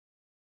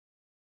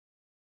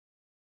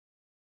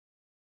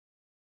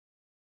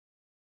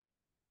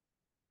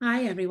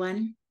Hi,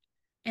 everyone,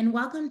 and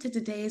welcome to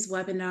today's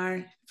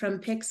webinar, From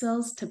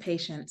Pixels to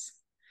Patients.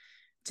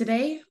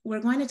 Today,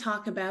 we're going to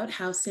talk about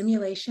how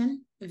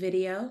simulation,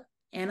 video,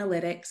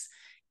 analytics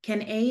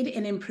can aid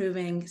in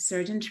improving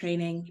surgeon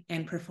training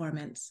and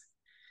performance.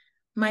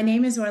 My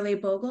name is Orleigh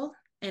Bogle,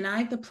 and I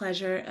have the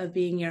pleasure of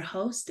being your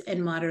host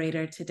and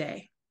moderator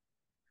today.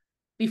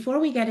 Before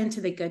we get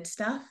into the good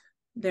stuff,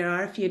 there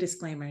are a few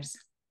disclaimers.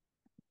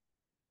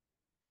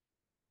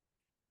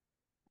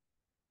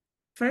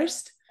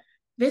 First,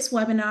 this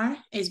webinar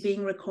is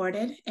being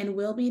recorded and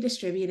will be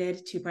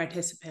distributed to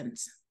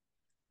participants.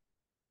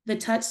 The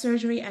Touch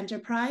Surgery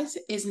Enterprise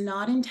is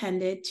not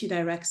intended to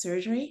direct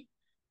surgery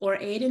or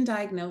aid in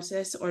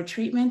diagnosis or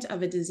treatment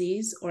of a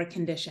disease or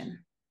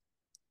condition.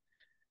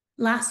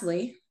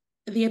 Lastly,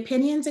 the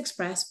opinions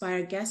expressed by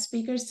our guest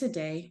speakers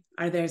today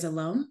are theirs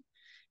alone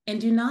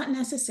and do not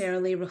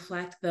necessarily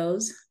reflect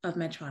those of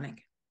Medtronic.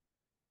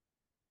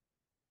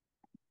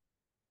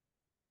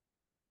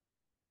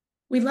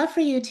 We'd love for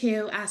you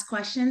to ask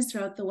questions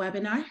throughout the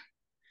webinar.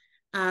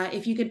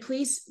 If you could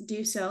please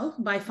do so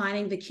by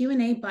finding the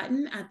Q&A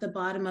button at the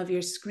bottom of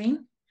your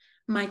screen.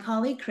 My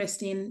colleague,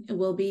 Christine,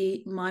 will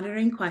be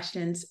monitoring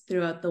questions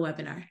throughout the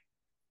webinar.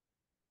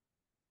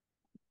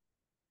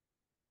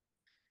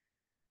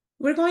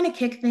 We're going to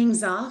kick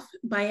things off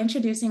by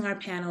introducing our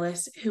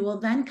panelists, who will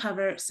then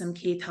cover some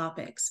key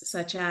topics,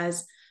 such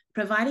as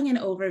providing an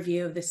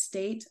overview of the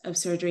state of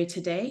surgery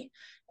today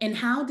and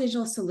how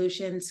digital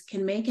solutions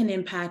can make an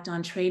impact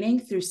on training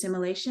through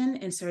simulation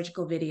and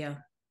surgical video.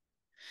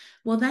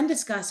 We'll then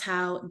discuss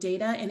how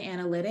data and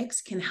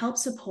analytics can help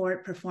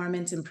support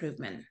performance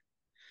improvement.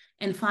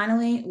 And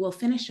finally, we'll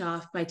finish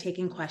off by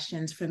taking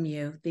questions from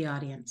you, the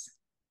audience.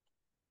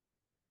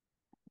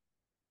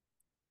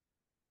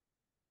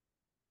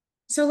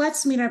 So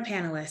let's meet our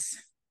panelists.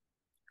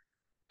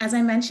 As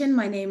I mentioned,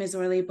 my name is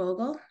Orleigh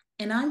Bogle,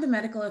 and I'm the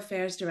Medical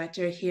Affairs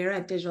Director here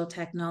at Digital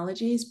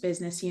Technologies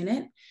Business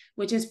Unit,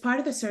 which is part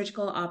of the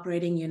Surgical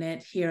Operating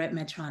Unit here at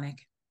Medtronic.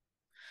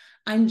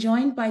 I'm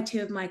joined by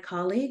two of my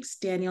colleagues,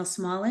 Daniel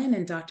Smollan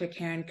and Dr.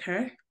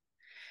 Kerr.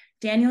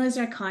 Daniel is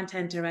our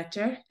Content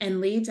Director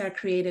and leads our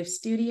creative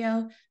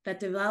studio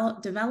that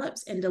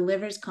develops and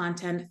delivers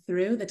content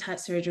through the Touch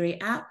Surgery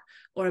app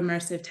or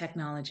immersive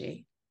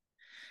technology.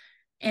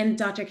 And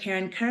Dr.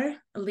 Kerr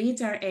leads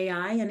our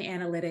AI and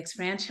analytics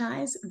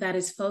franchise that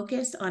is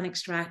focused on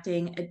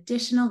extracting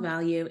additional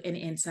value and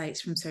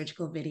insights from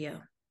surgical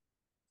video.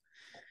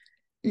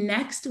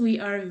 Next, we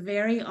are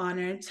very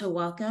honored to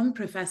welcome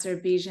Professor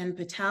Bijendra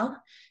Patel,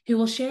 who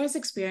will share his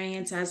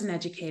experience as an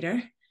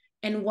educator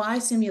and why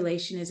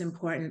simulation is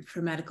important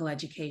for medical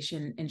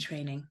education and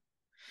training.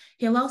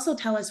 He'll also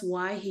tell us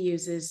why he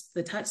uses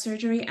the Touch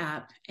Surgery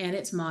app and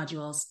its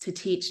modules to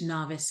teach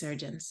novice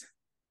surgeons.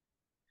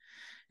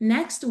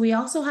 Next, we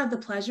also have the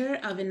pleasure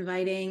of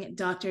inviting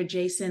Dr.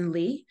 Jason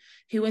Lee,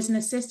 who is an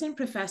assistant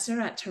professor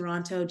at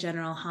Toronto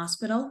General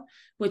Hospital,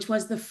 which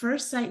was the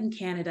first site in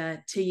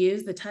Canada to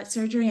use the Touch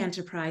Surgery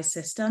Enterprise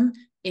system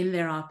in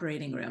their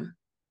operating room.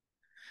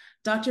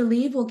 Dr.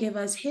 Lee will give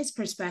us his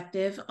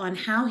perspective on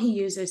how he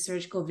uses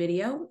surgical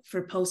video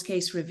for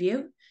post-case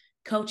review,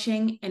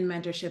 coaching, and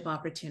mentorship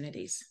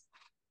opportunities.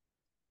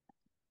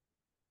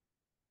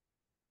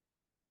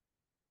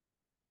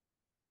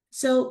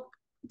 So,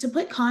 to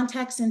put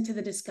context into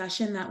the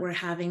discussion that we're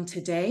having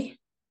today,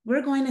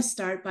 we're going to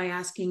start by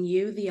asking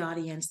you, the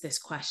audience, this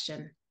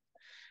question.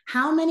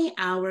 How many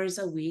hours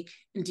a week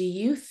do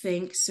you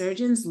think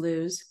surgeons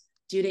lose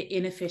due to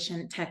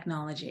inefficient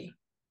technology?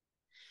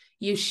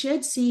 You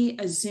should see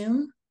a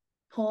Zoom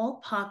poll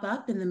pop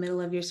up in the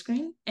middle of your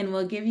screen, and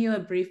we'll give you a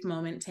brief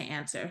moment to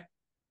answer.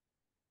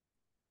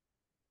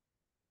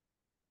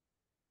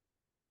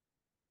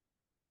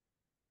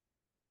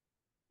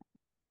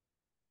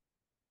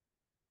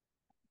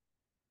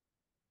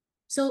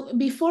 So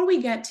before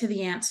we get to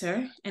the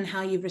answer and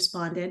how you've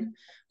responded,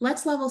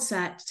 let's level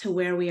set to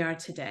where we are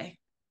today.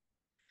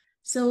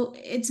 So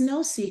it's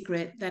no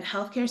secret that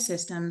healthcare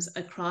systems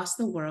across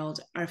the world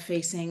are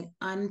facing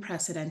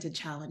unprecedented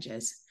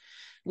challenges.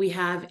 We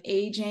have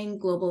aging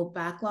global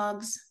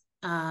backlogs.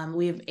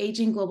 We have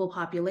aging global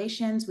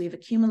populations. We've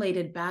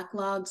accumulated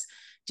backlogs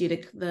due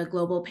to the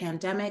global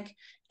pandemic.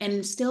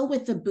 And still,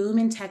 with the boom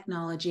in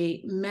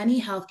technology,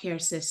 many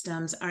healthcare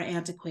systems are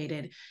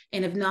antiquated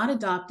and have not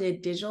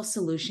adopted digital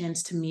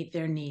solutions to meet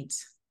their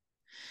needs.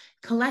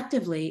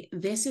 Collectively,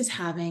 this is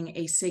having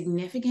a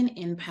significant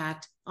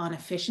impact on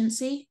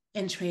efficiency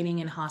and training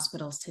in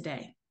hospitals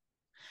today.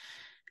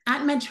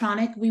 At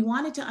Medtronic, we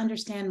wanted to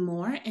understand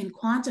more and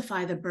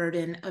quantify the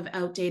burden of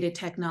outdated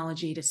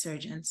technology to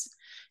surgeons.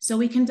 So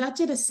we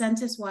conducted a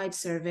census-wide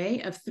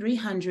survey of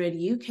 300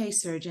 UK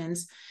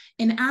surgeons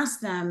and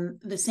asked them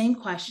the same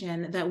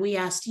question that we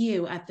asked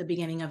you at the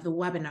beginning of the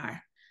webinar.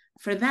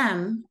 For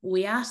them,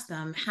 we asked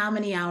them, how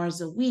many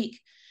hours a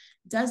week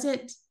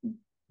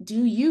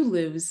do you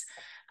lose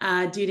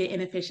due to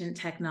inefficient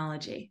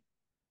technology?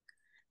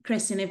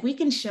 Kristen, if we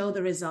can show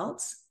the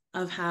results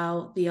of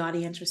how the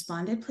audience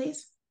responded,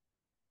 please.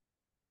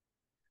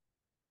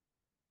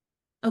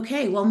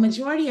 Okay, well,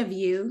 majority of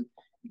you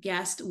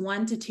guessed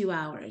 1 to 2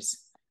 hours.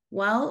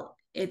 Well,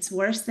 it's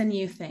worse than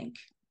you think.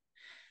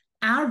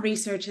 Our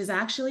research has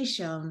actually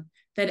shown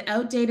that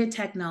outdated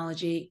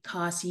technology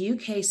costs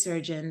UK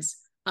surgeons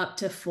up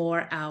to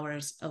 4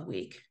 hours a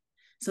week.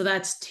 So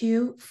that's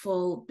 2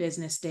 full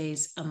business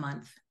days a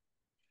month.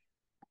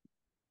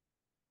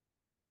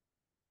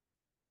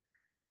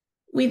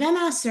 We then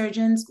asked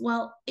surgeons,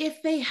 well,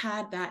 if they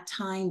had that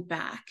time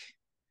back,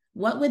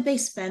 what would they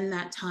spend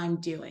that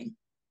time doing?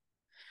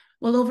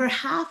 Well, over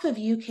half of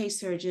UK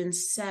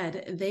surgeons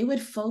said they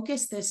would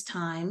focus this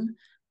time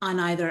on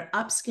either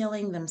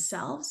upskilling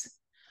themselves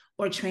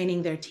or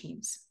training their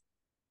teams.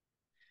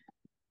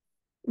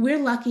 We're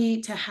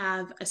lucky to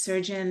have a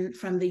surgeon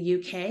from the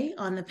UK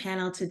on the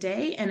panel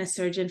today and a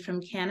surgeon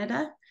from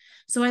Canada.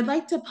 So I'd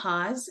like to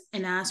pause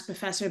and ask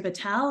Professor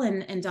Patel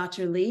and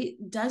Dr. Lee,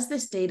 does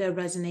this data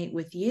resonate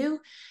with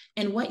you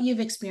and what you've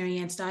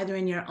experienced either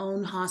in your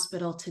own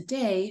hospital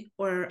today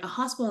or a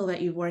hospital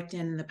that you've worked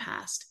in the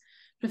past?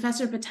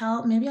 Professor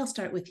Patel, maybe I'll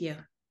start with you.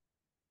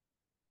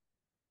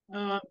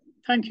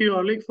 Thank you,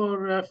 Orleigh,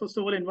 for first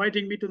of all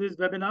inviting me to this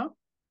webinar,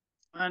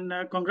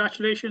 and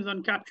congratulations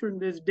on capturing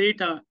this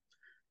data,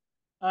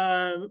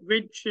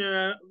 which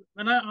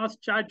when I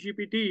asked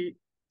ChatGPT,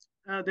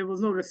 there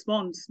was no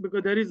response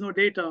because there is no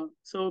data.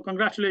 So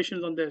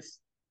congratulations on this.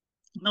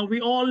 Now,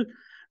 we all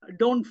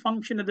don't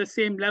function at the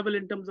same level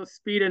in terms of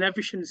speed and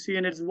efficiency,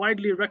 and it's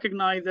widely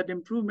recognized that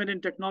improvement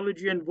in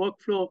technology and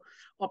workflow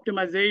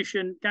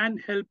optimization can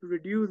help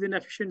reduce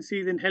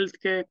inefficiencies in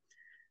healthcare,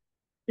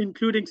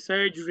 including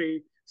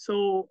surgery.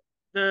 So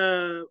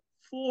the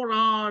 4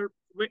 hour,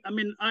 I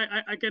mean,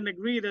 I can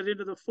agree that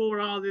the 4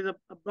 hours is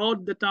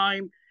about the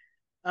time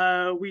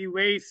we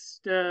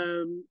waste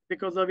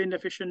because of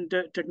inefficient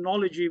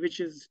technology,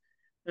 which is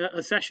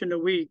a session a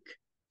week.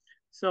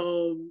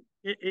 So,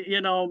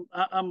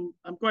 I'm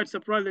quite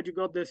surprised that you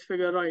got this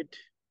figure right.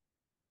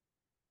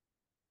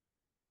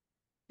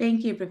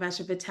 Thank you,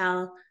 Professor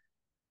Patel.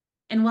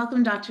 And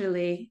welcome, Dr.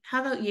 Lee.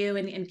 How about you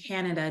in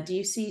Canada? Do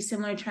you see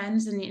similar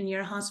trends in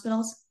your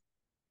hospitals?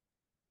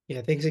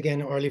 Yeah, thanks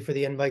again, Orleigh, for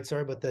the invite.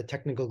 Sorry about the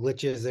technical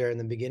glitches there in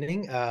the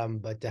beginning,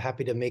 but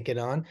happy to make it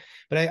on.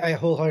 But I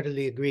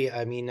wholeheartedly agree.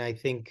 I mean, I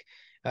think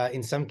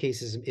in some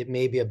cases, it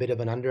may be a bit of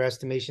an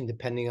underestimation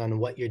depending on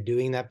what you're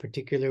doing that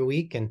particular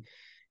week. And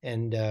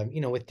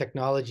with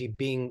technology,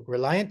 being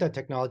reliant on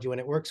technology, when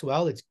it works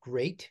well, it's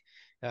great.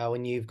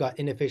 When you've got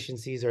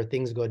inefficiencies or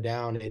things go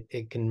down,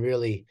 it can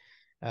really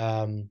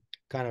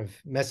kind of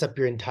mess up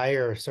your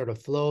entire sort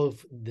of flow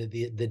of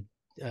the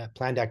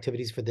planned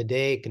activities for the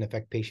day. It can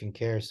affect patient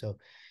care. So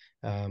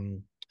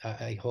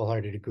I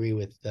wholeheartedly agree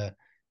with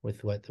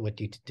what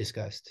you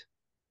discussed.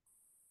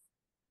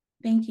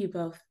 Thank you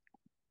both.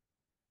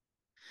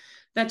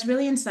 That's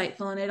really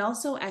insightful, and it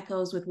also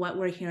echoes with what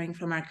we're hearing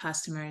from our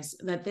customers,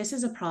 that this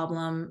is a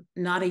problem,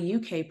 not a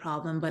UK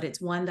problem, but it's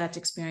one that's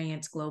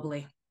experienced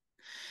globally.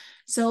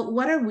 So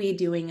what are we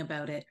doing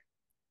about it?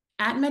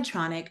 At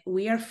Medtronic,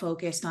 we are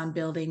focused on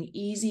building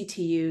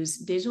easy-to-use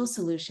digital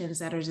solutions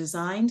that are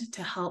designed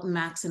to help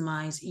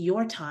maximize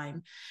your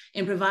time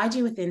and provide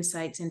you with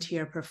insights into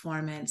your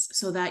performance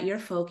so that your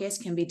focus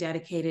can be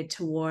dedicated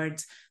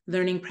towards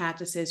learning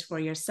practices for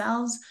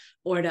yourselves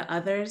or to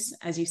others,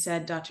 as you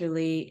said, Dr.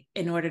 Lee,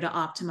 in order to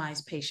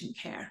optimize patient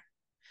care.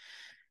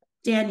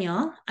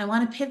 Daniel, I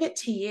want to pivot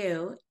to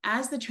you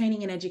as the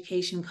Training and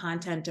Education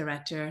Content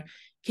Director.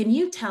 Can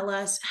you tell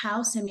us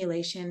how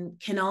simulation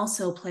can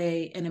also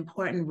play an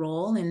important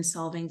role in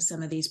solving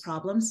some of these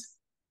problems?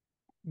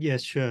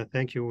 Yes, sure.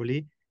 Thank you,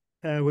 Orleigh.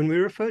 When we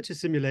refer to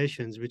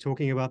simulations, we're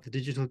talking about the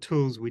digital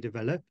tools we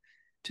develop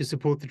to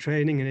support the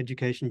training and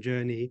education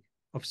journey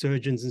of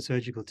surgeons and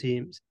surgical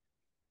teams.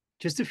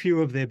 Just a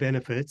few of their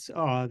benefits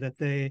are that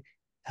they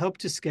help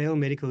to scale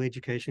medical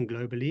education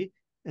globally,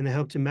 and they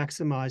help to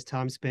maximize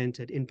time spent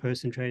at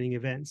in-person training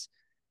events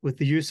with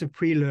the use of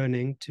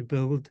pre-learning to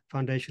build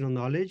foundational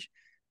knowledge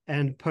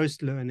and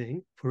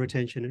post-learning for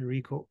retention and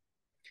recall.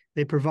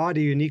 They provide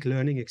a unique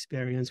learning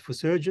experience for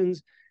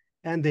surgeons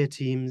and their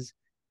teams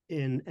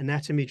in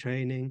anatomy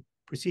training,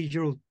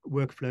 procedural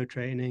workflow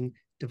training,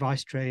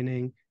 device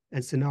training,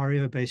 and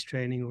scenario-based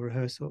training or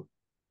rehearsal.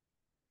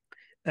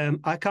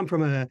 I come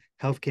from a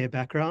healthcare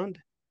background.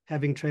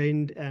 Having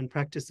trained and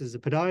practiced as a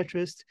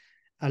podiatrist,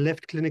 I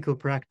left clinical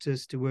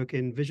practice to work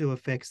in visual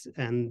effects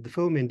and the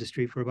film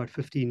industry for about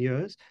 15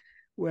 years,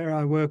 where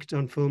I worked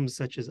on films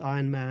such as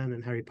Iron Man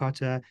and Harry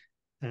Potter,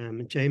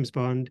 and James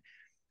Bond.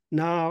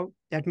 Now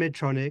at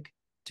Medtronic,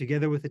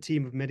 together with a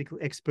team of medical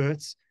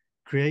experts,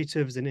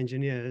 creatives, and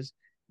engineers,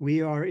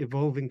 we are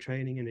evolving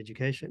training and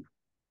education.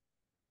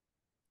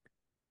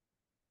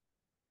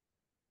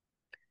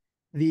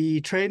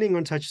 The training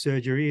on touch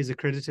surgery is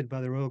accredited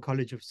by the Royal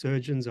College of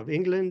Surgeons of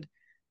England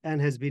and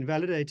has been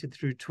validated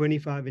through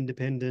 25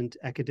 independent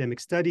academic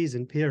studies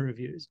and peer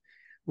reviews,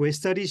 where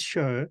studies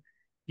show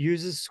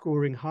users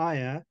scoring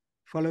higher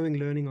following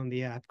learning on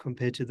the app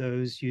compared to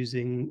those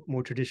using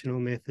more traditional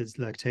methods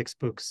like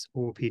textbooks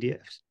or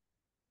PDFs.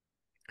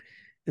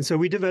 And so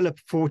we develop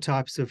 4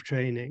 types of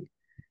training.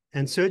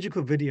 And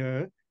surgical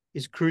video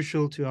is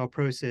crucial to our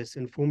process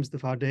and forms the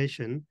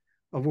foundation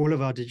of all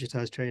of our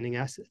digitized training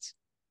assets.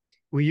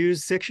 We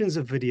use sections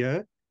of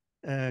video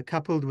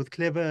coupled with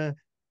clever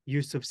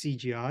use of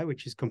CGI,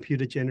 which is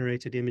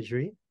computer-generated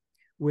imagery,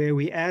 where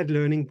we add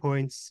learning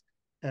points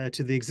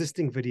to the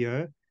existing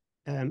video,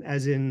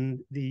 as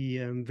in the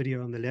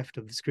video on the left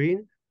of the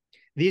screen.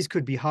 These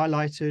could be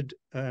highlighted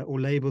or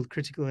labeled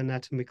critical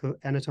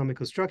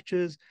anatomical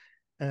structures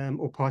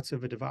or parts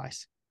of a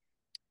device.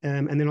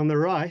 And then on the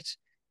right,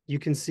 you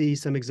can see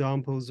some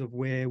examples of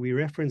where we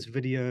reference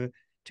video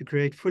to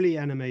create fully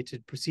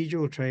animated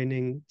procedural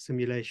training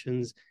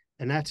simulations,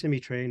 anatomy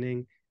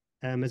training,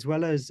 as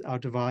well as our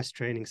device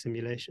training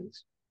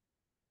simulations.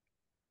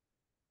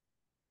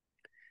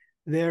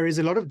 There is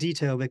a lot of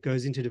detail that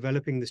goes into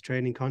developing this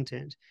training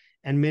content,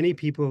 and many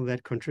people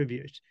that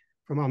contribute,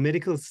 from our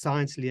medical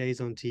science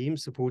liaison team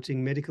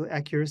supporting medical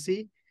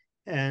accuracy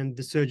and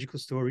the surgical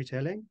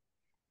storytelling,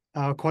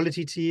 our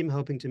quality team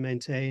helping to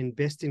maintain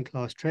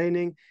best-in-class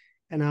training,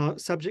 and our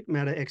subject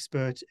matter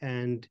expert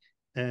and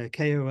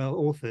KOL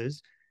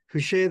authors who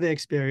share their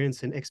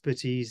experience and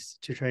expertise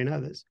to train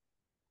others.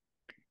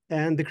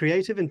 And the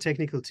creative and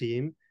technical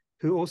team,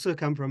 who also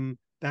come from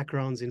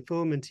backgrounds in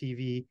film and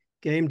TV,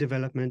 game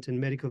development, and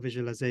medical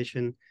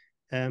visualization,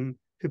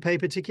 who pay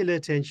particular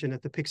attention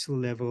at the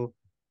pixel level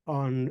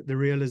on the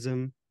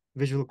realism,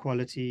 visual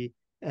quality,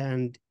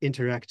 and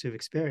interactive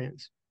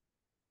experience.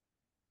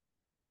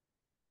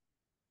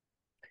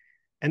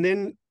 And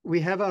then we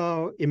have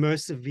our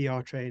immersive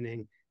VR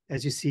training,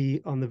 as you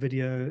see on the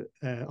video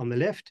on the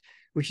left,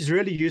 which is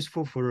really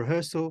useful for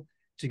rehearsal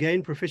to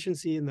gain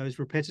proficiency in those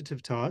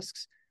repetitive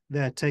tasks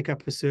that take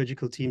up a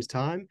surgical team's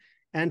time,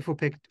 and for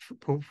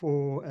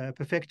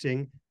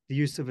perfecting the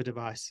use of a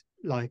device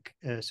like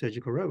a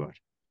surgical robot.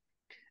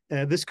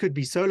 This could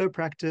be solo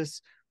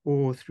practice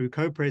or through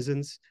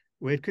co-presence,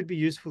 where it could be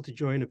useful to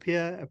join a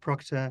peer, a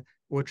proctor,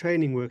 or a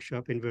training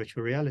workshop in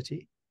virtual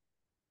reality.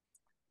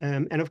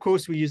 And of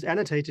course, we use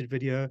annotated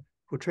video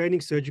for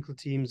training surgical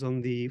teams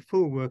on the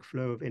full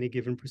workflow of any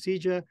given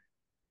procedure.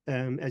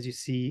 As you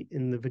see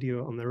in the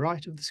video on the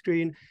right of the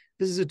screen,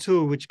 this is a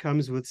tool which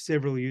comes with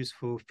several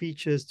useful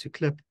features to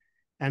clip,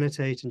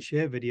 annotate, and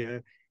share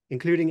video,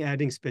 including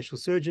adding special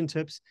surgeon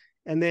tips,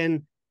 and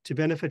then to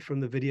benefit from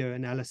the video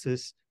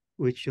analysis,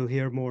 which you'll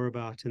hear more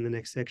about in the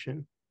next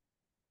section.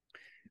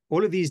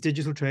 All of these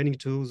digital training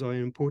tools are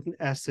an important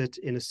asset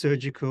in a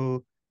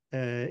surgical,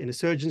 in a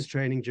surgeon's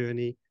training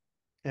journey.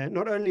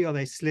 Not only are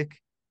they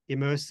slick,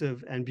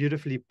 immersive, and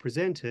beautifully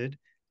presented,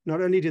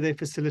 not only do they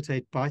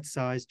facilitate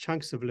bite-sized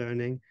chunks of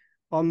learning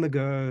on the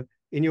go,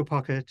 in your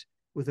pocket,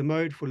 with a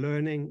mode for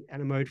learning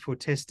and a mode for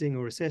testing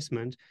or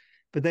assessment,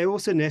 but they're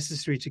also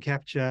necessary to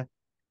capture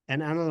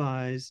and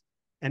analyze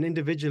and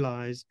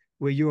individualize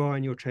where you are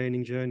in your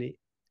training journey,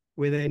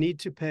 where they need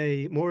to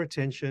pay more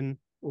attention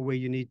or where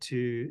you need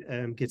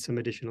to get some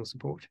additional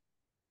support.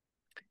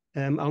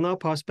 I'll now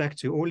pass back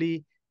to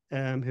Orleigh,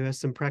 who has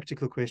some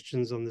practical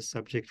questions on this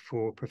subject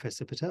for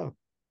Professor Patel.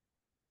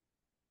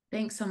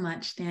 Thanks so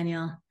much,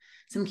 Daniel.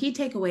 Some key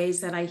takeaways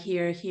that I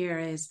hear here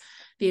is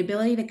the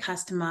ability to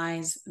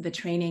customize the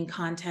training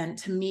content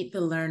to meet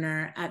the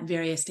learner at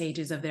various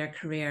stages of their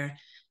career,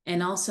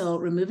 and also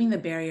removing the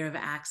barrier of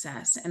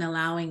access and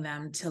allowing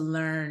them to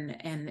learn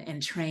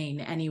and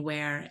train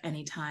anywhere,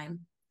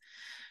 anytime.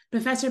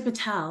 Professor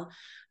Patel,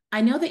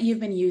 I know that you've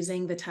been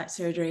using the Touch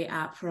Surgery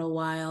app for a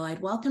while.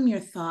 I'd welcome your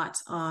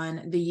thoughts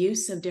on the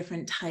use of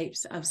different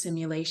types of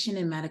simulation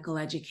in medical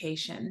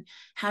education.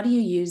 How do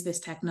you use this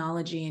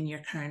technology in your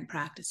current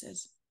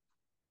practices?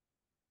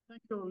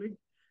 Thank you,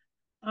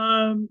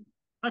 Orleigh.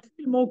 I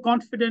feel more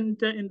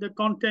confident in the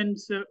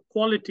content's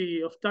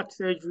quality of Touch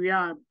Surgery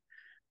app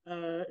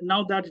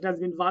now that it has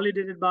been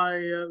validated by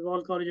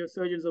Royal College of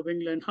Surgeons of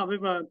England.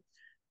 However,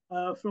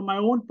 from my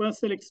own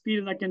personal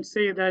experience, I can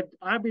say that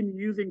I've been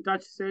using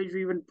Touch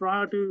Surgery even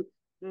prior to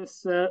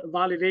this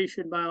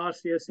validation by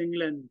FRCS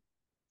England.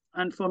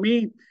 And for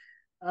me,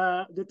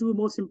 the two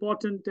most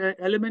important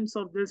elements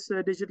of this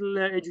digital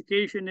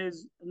education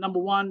is, number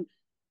one,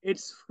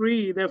 it's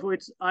free, therefore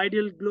it's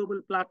ideal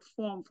global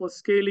platform for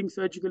scaling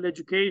surgical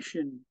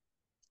education.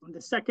 And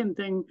the second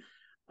thing,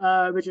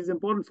 which is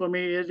important for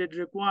me, is it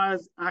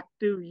requires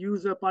active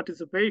user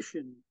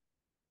participation.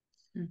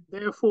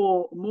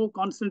 Therefore, more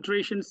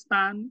concentration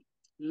span,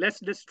 less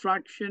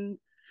distraction,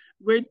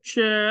 which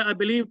I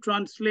believe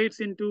translates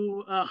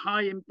into a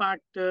high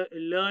impact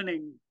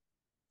learning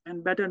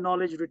and better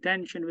knowledge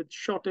retention with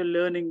shorter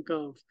learning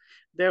curves.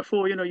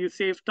 Therefore, you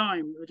save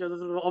time, which are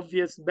the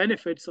obvious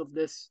benefits of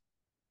this.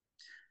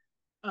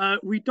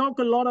 We talk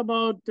a lot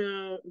about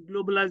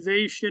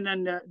globalization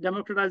and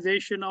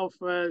democratization of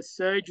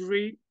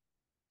surgery.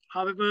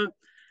 However,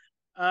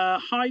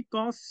 high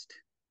cost,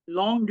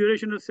 long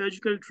duration of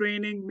surgical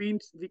training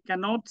means we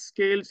cannot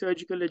scale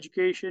surgical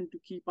education to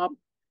keep up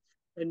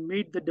and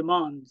meet the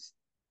demands.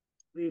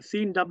 We've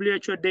seen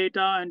WHO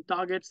data and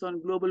targets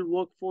on global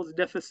workforce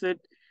deficit.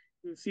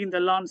 We've seen the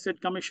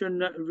Lancet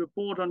Commission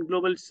report on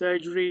global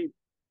surgery.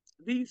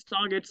 These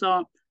targets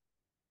are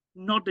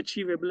not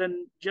achievable.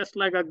 And just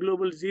like our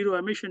global zero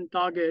emission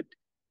target,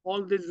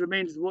 all this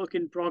remains work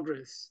in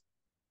progress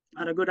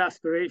and a good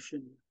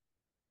aspiration.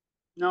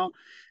 Now,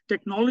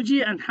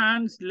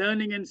 technology-enhanced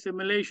learning and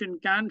simulation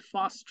can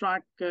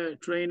fast-track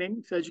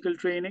training, surgical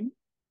training.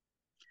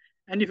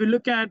 And if you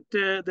look at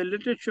the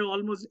literature,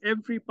 almost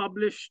every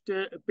published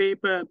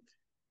paper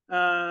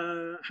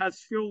has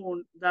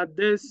shown that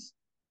this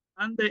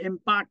and the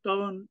impact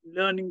on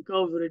learning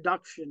curve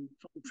reduction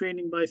from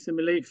training by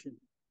simulation.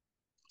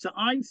 So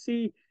I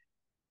see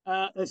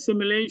a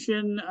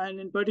simulation, and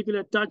in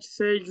particular touch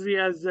surgery,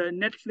 as a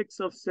Netflix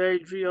of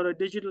surgery or a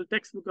digital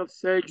textbook of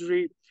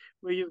surgery,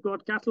 where you've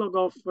got catalog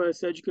of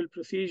surgical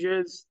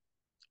procedures.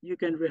 You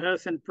can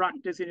rehearse and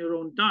practice in your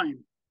own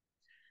time.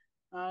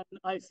 And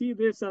I see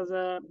this as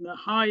a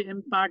high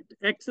impact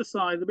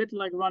exercise, a bit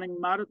like running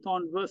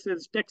marathon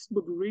versus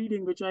textbook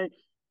reading, which I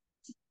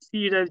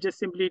see it as just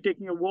simply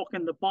taking a walk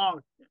in the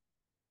park.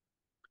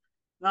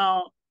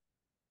 Now,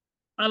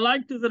 I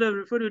like to sort of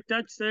refer to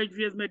touch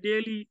surgery as my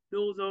daily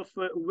dose of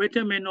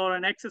vitamin or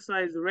an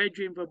exercise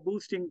regime for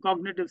boosting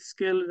cognitive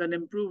skills and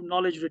improve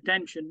knowledge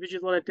retention, which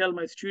is what I tell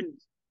my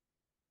students.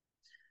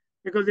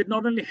 Because it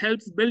not only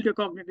helps build a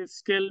cognitive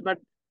skill, but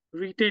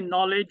retain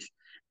knowledge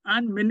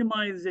and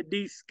minimize the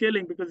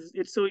de-skilling because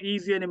it's so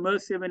easy and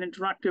immersive and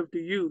interactive to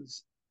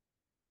use.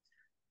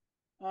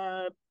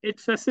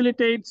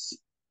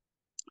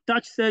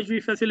 Touch surgery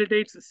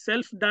facilitates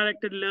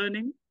self-directed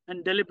learning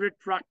and deliberate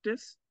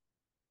practice.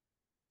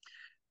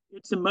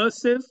 It's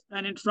immersive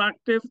and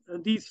interactive.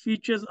 These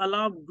features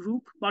allow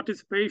group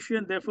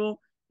participation. Therefore,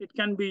 it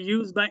can be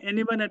used by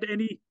anyone at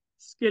any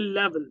skill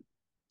level.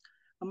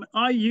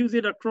 I use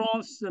it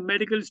across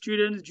medical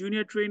students,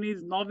 junior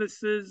trainees,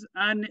 novices,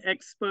 and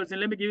experts. And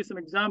let me give you some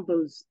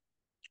examples.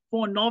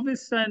 For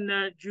novice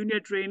and junior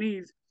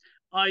trainees,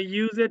 I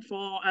use it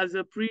as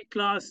a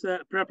pre-class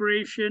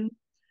preparation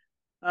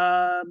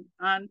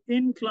and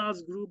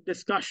in-class group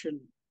discussion.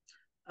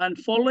 And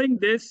following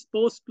this,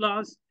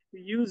 post-class,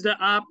 we use the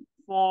app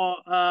for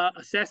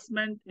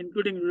assessment,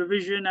 including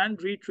revision and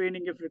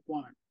retraining if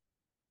required.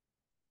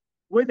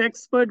 With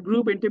expert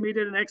group,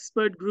 intermediate and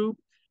expert group,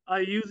 I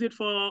use it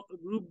for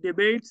group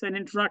debates and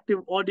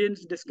interactive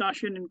audience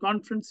discussion in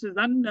conferences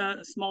and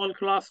small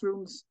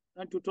classrooms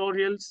and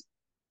tutorials,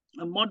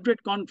 a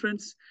moderate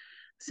conference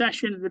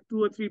session with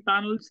 2 or 3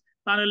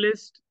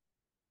 panelists,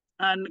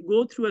 and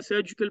go through a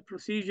surgical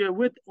procedure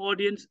with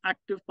audience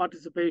active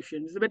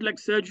participation. It's a bit like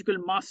surgical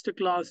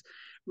masterclass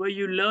where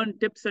you learn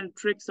tips and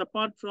tricks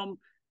apart from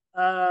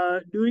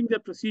doing the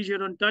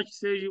procedure on touch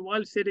surgery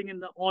while sitting in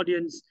the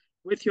audience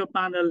with your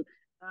panel.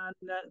 And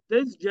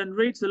this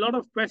generates a lot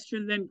of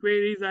questions and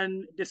queries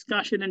and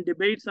discussion and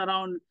debates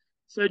around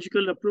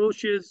surgical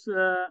approaches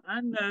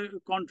and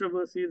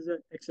controversies,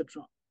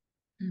 etc.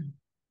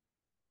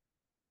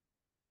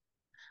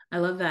 I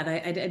love that.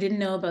 I didn't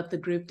know about the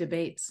group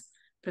debates,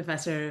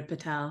 Professor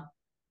Patel.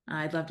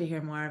 I'd love to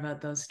hear more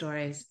about those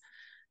stories.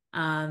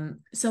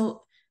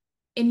 So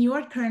in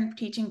your current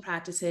teaching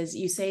practices,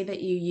 you say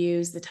that you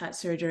use the touch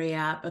surgery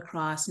app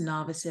across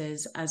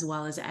novices as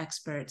well as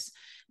experts.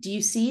 Do you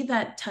see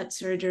that touch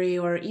surgery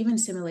or even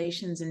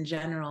simulations in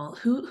general,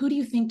 who do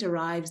you think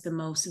derives the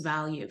most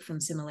value from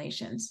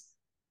simulations?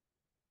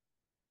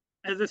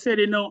 As I said,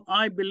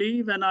 I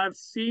believe and I've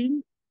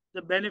seen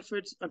the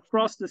benefits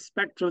across the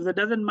spectrum. It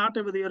doesn't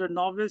matter whether you're a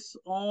novice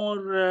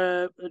or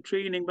a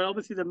training, but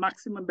obviously the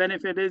maximum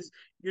benefit is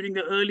during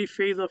the early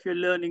phase of your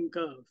learning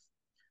curve.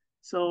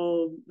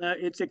 So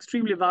it's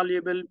extremely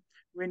valuable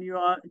when you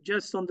are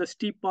just on the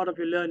steep part of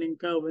your learning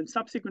curve. And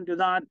subsequent to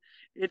that,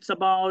 it's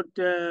about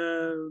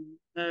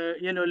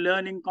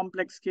learning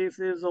complex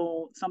cases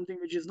or something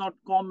which is not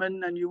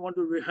common and you want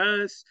to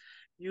rehearse,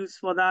 use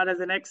for that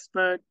as an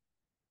expert.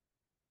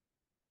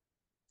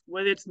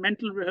 Whether it's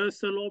mental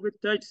rehearsal or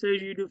with touch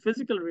surgery, you do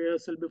physical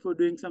rehearsal before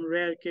doing some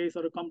rare case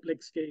or a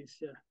complex case.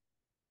 Yeah.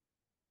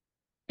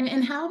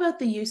 And how about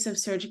the use of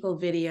surgical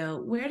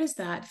video? Where does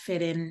that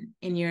fit in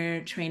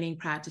your training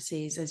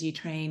practices as you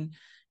train,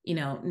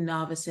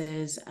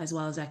 novices as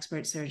well as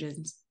expert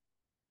surgeons?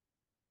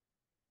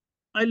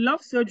 I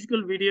love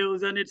surgical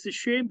videos, and it's a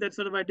shame that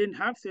I didn't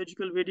have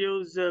surgical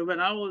videos when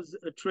I was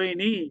a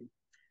trainee.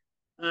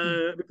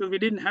 Because we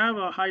didn't have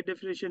a high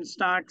definition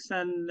stacks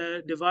and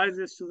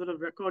devices to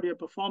record your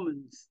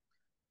performance.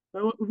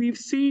 But we've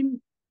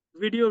seen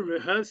video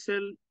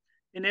rehearsal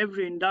in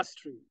every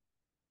industry.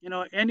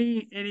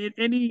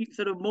 Any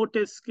sort of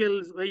motor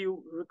skills where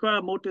you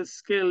require motor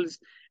skills,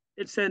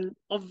 it's an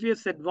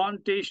obvious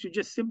advantage to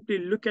just simply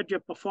look at your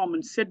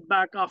performance, sit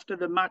back after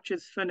the match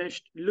is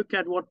finished, look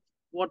at what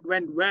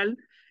went well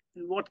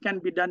and what can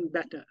be done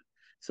better.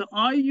 So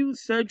I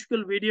use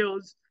surgical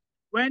videos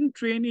when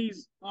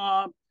trainees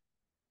are,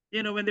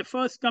 when they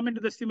first come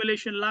into the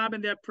simulation lab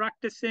and they're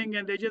practicing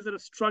and they're just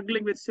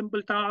struggling with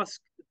simple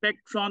tasks, peg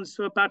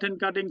transfer, pattern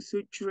cutting,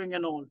 suturing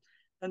and all.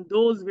 And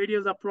those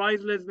videos are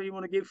priceless when you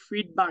want to give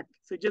feedback.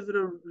 So just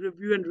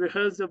review and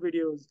rehearse the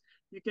videos.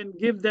 You can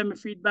give them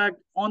feedback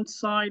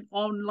on-site,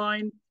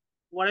 online,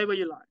 whatever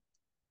you like.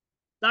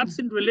 That's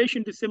in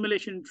relation to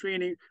simulation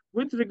training.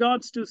 With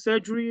regards to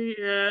surgery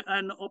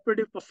and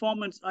operative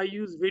performance, I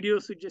use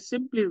videos to just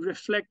simply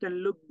reflect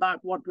and look back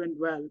what went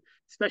well,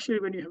 especially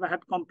when you have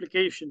had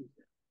complications.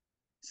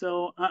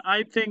 So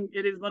I think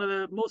it is one of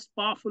the most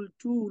powerful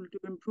tools to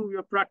improve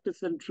your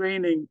practice and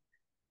training.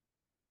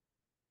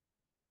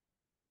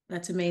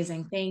 That's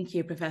amazing. Thank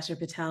you, Professor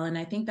Patel. And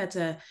I think that's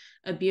a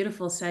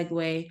beautiful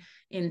segue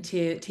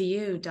into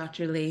you,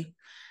 Dr. Lee.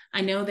 I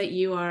know that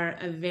you are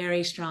a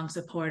very strong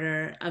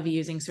supporter of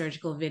using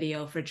surgical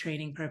video for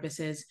training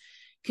purposes.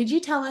 Could you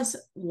tell us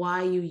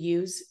why you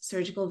use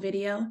surgical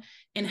video,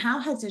 and how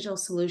has digital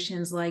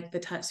solutions like the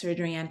Touch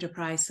Surgery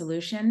Enterprise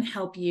solution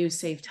help you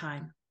save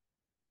time?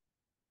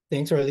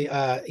 Thanks, Orleigh.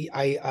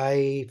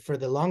 I for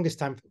the longest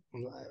time,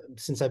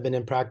 since I've been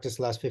in practice,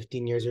 last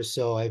 15 years or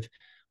so, I've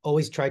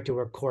always tried to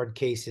record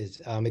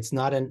cases. It's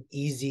not an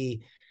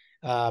easy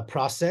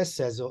process,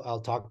 as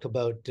I'll talk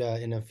about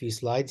in a few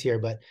slides here,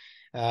 but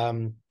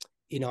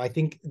I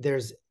think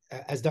there's,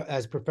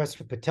 as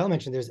Professor Patel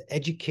mentioned, there's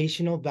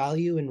educational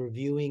value in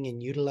reviewing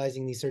and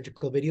utilizing these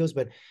surgical videos,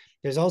 but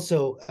there's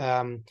also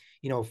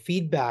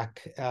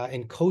feedback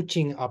and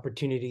coaching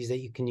opportunities that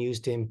you can use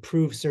to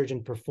improve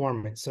surgeon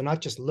performance. So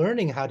not just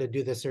learning how to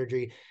do the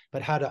surgery,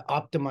 but how to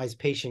optimize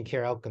patient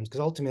care outcomes.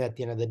 Because ultimately, at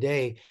the end of the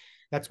day,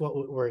 that's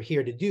what we're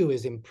here to do,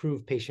 is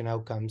improve patient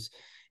outcomes.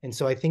 And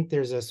so I think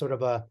there's a sort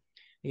of a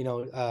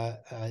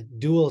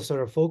dual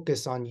sort of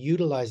focus on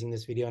utilizing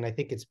this video, and I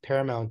think it's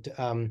paramount.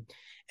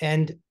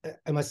 And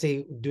I must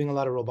say, doing a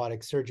lot of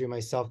robotic surgery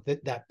myself,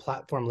 that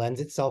platform lends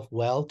itself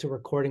well to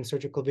recording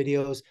surgical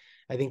videos.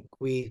 I think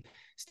we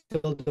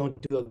still don't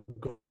do a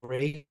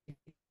great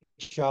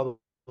job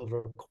of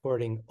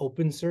recording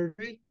open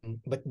surgery,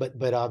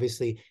 but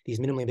obviously these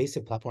minimally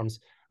invasive platforms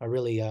are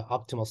really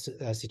optimal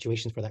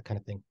situations for that kind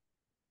of thing.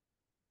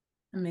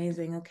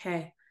 Amazing.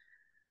 Okay.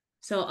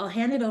 So I'll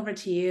hand it over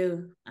to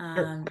you,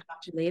 Sure.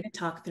 Dr. Lee, to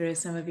talk through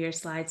some of your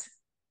slides.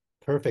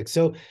 Perfect.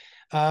 So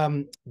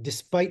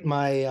despite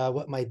my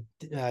what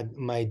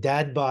my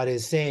dad bod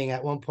is saying,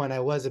 at one point I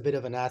was a bit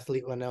of an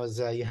athlete when I was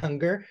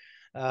younger.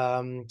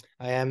 I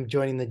am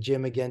joining the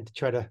gym again to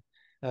try to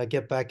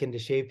get back into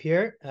shape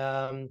here.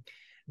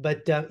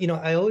 But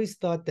I always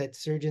thought that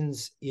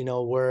surgeons,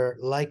 were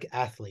like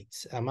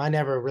athletes. I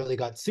never really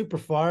got super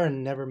far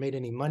and never made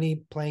any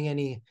money playing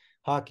any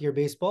hockey or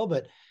baseball,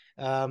 but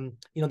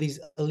these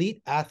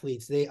elite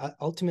athletes, they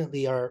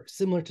ultimately are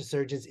similar to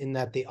surgeons in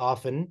that they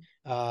often,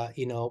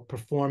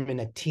 perform in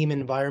a team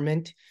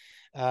environment.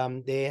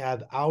 They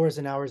have hours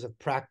and hours of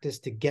practice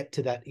to get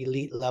to that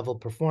elite level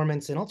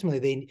performance. And ultimately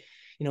they,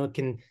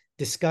 can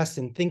discuss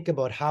and think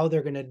about how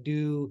they're going to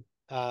do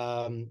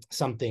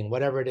something,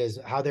 whatever it is,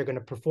 how they're going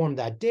to perform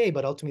that day.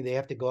 But ultimately they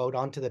have to go out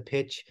onto the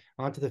pitch,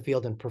 onto the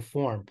field and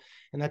perform.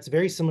 And that's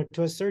very similar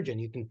to a surgeon.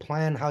 You can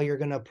plan how you're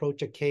going to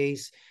approach a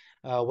case,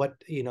 what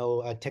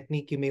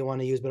technique you may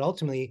want to use, but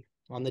ultimately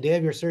on the day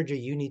of your surgery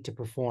you need to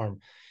perform.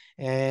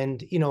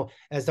 And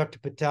as Dr.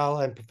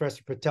 Patel and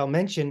Professor Patel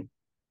mentioned,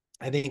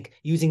 I think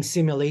using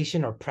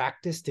simulation or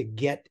practice to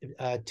get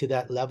to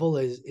that level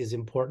is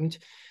important.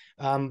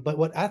 But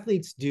what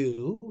athletes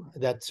do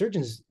that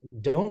surgeons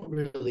don't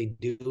really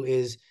do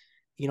is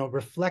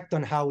reflect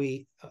on how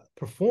we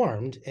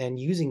performed, and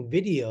using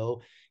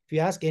video. If you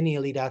ask any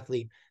elite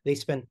athlete, they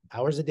spend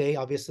hours a day,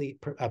 obviously,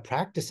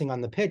 practicing on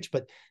the pitch,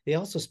 but they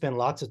also spend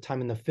lots of time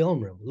in the film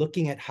room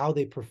looking at how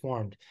they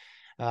performed.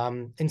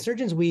 And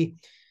surgeons, we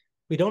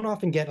don't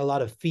often get a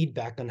lot of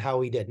feedback on how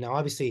we did. Now,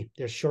 obviously,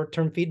 there's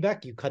short-term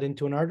feedback. You cut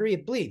into an artery,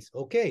 it bleeds.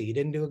 Okay, you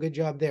didn't do a good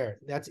job there.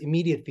 That's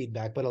immediate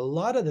feedback. But a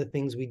lot of the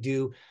things we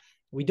do,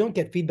 we don't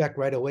get feedback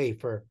right away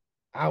for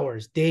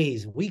hours,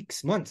 days,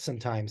 weeks, months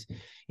sometimes.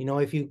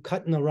 If you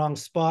cut in the wrong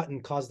spot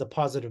and caused a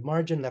positive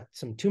margin, left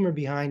some tumor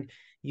behind,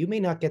 you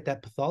may not get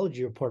that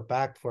pathology report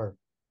back for,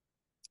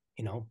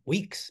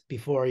 weeks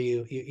before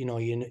you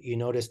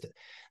noticed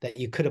that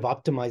you could have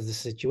optimized the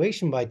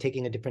situation by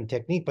taking a different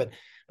technique. But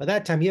by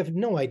that time, you have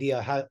no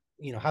idea how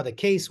the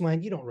case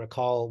went. You don't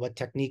recall what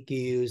technique you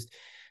used.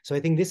 So I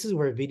think this is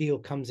where video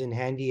comes in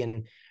handy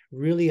and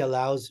really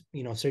allows,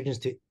 surgeons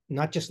to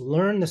not just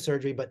learn the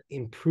surgery, but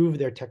improve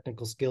their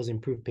technical skills,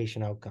 improve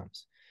patient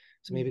outcomes.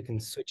 So maybe we can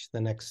switch to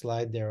the next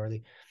slide there,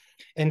 Orleigh.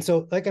 And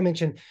so, like I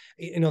mentioned,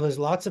 there's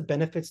lots of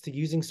benefits to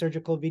using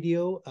surgical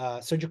video.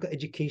 Surgical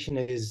education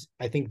is,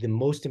 I think, the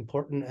most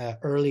important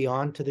early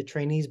on to the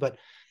trainees. But,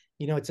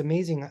 it's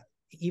amazing,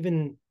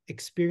 even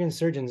experienced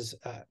surgeons,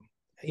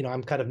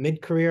 I'm kind of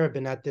mid-career. I've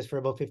been at this for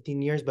about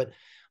 15 years. But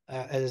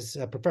as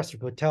Professor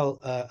Patel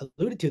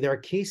alluded to, there are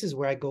cases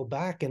where I go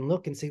back and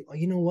look and say, oh,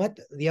 you know what?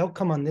 The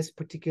outcome on this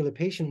particular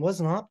patient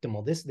wasn't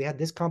optimal. They had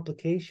this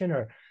complication,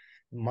 or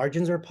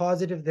margins are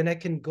positive. Then I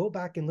can go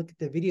back and look at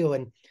the video,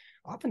 and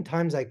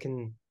oftentimes I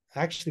can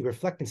actually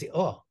reflect and say,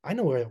 oh, I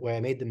know where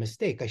I made the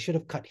mistake. I should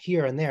have cut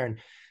here and there. And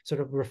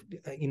sort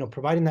of,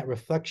 providing that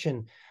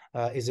reflection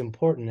is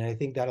important. And I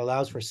think that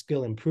allows for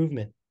skill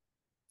improvement.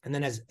 And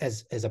then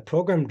as a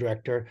program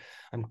director,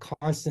 I'm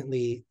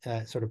constantly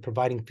sort of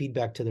providing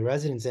feedback to the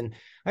residents. And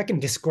I can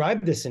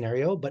describe the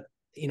scenario, but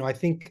I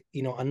think,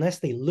 unless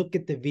they look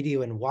at the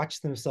video and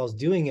watch themselves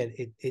doing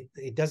it,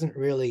 it doesn't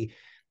really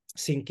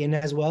sink in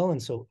as well.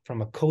 And so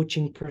from a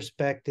coaching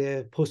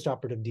perspective,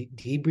 postoperative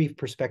debrief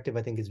perspective,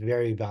 I think it's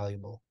very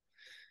valuable.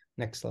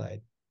 Next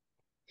slide.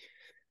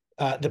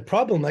 The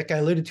problem, like I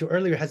alluded to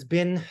earlier, has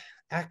been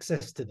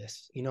access to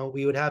this.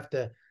 We would have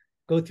to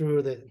go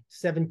through the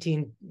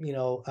 17,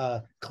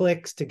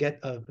 clicks to get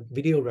a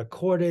video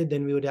recorded.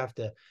 Then we would have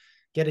to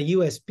get a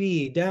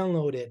USB,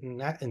 download it,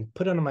 and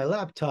put it on my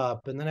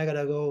laptop. And then I got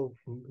to go,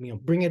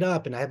 bring it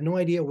up. And I have no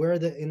idea where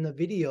in the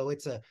video,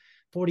 it's a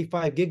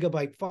 45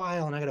 gigabyte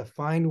file. And I got to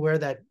find where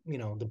that,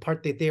 the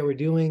part that they were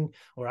doing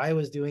or I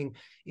was doing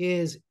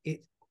is.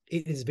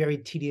 It is very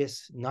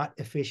tedious, not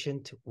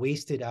efficient,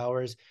 wasted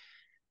hours.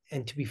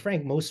 And to be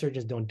frank, most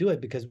surgeons don't do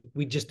it because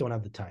we just don't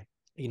have the time.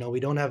 We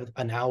don't have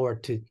an hour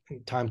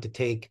time to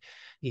take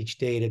each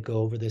day to go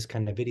over this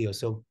kind of video.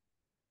 So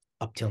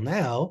up till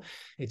now,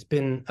 it's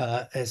been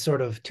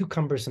sort of too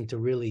cumbersome to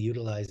really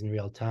utilize in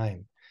real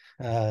time.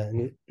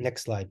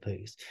 Next slide,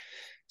 please.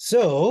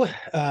 So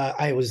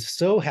I was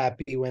so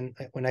happy when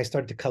I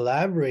started to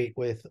collaborate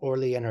with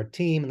Orleigh and her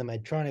team and the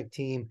Medtronic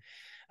team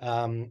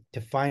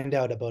to find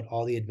out about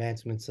all the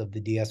advancements of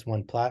the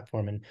DS1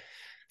 platform. And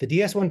the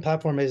DS1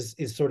 platform is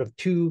sort of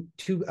two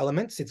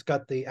elements. It's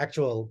got the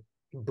actual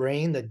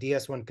brain, the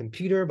DS1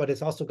 computer, but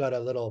it's also got a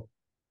little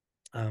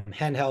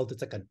handheld.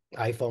 It's like an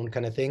iPhone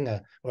kind of thing,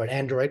 or an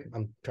Android.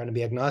 I'm trying to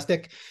be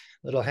agnostic.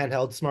 Little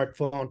handheld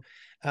smartphone,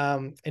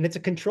 and it's a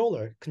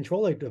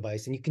controller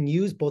device, and you can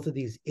use both of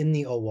these in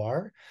the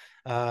OR.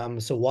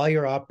 So while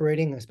you're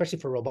operating, especially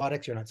for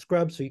robotics, you're not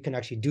scrubbed, so you can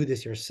actually do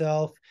this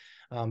yourself.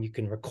 You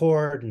can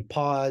record and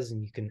pause,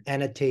 and you can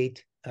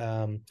annotate.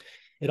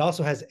 It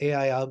also has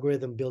AI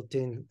algorithm built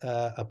in,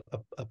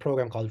 a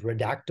program called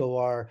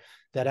RedactOR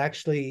that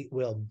actually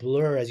will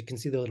blur, as you can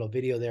see the little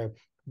video there,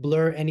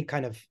 blur any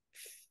kind of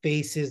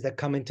faces that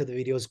come into the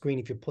video screen.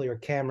 If you pull your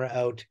camera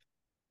out,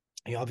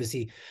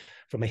 obviously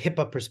from a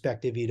HIPAA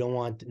perspective, you don't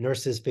want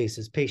nurses'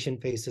 faces,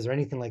 patient faces, or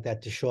anything like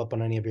that to show up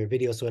on any of your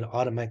videos. So it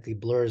automatically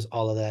blurs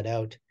all of that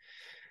out.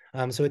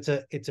 So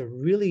it's a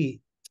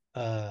really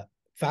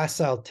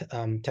facile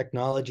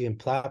technology and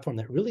platform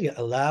that really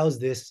allows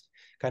this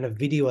kind of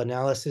video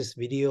analysis,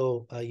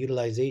 video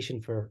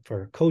utilization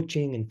for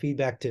coaching and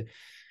feedback to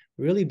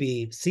really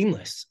be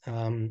seamless.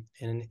 And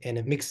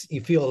it makes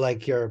you feel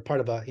like you're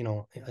part of a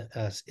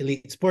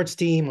elite sports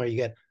team where you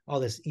get all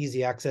this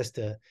easy access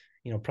to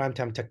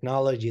primetime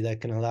technology that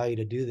can allow you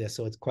to do this.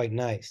 So it's quite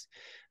nice.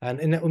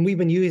 And we've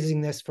been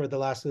using this for the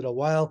last little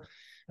while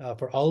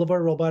for all of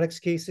our robotics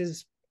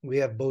cases. We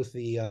have both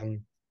the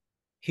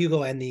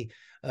Hugo and the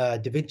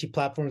Da Vinci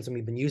platforms, and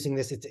we've been using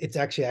this. It's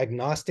actually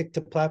agnostic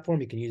to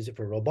platform. You can use it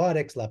for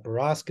robotics,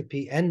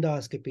 laparoscopy,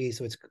 endoscopy.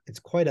 So it's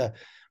quite a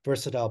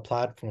versatile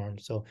platform.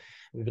 So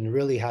we've been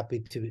really happy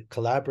to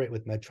collaborate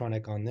with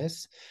Medtronic on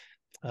this.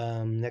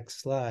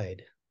 Next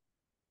slide.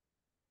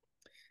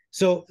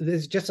 So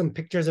there's just some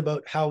pictures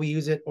about how we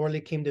use it. Orleigh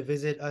came to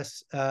visit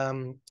us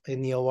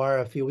in the OR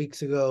a few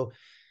weeks ago.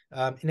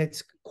 And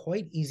it's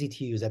quite easy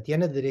to use. At the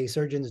end of the day,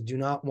 surgeons do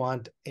not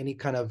want any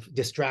kind of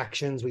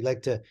distractions. We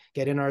like to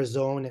get in our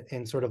zone,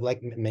 and sort of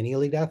like many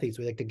elite athletes,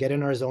 we like to get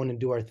in our zone and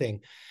do our thing.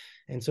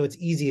 And so it's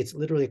easy. It's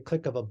literally a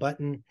click of a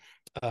button.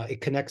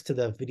 It connects to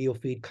the video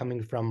feed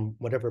coming from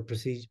whatever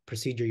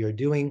procedure you're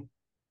doing.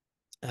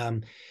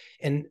 And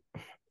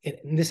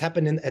this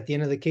happened at the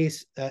end of the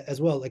case as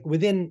well. Like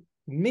within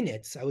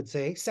minutes, I would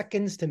say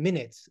seconds to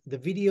minutes, the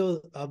video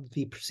of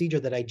the procedure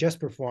that I just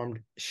performed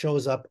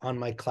shows up on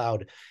my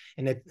cloud.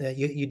 And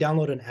you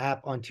download an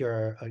app onto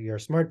your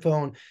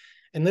smartphone,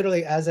 and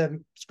literally as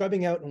I'm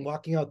scrubbing out and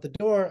walking out the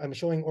door, I'm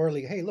showing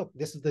Orleigh, hey, look,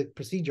 this is the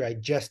procedure I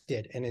just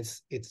did. And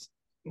it's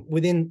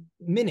within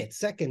minutes,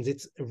 seconds,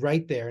 it's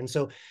right there. And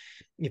so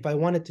if I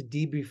wanted to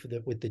debrief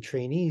with the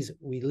trainees,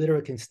 we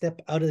literally can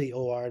step out of the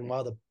OR, and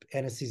while the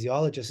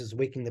anesthesiologist is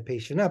waking the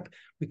patient up,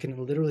 we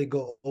can literally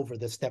go over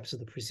the steps of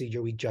the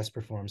procedure we just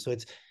performed. So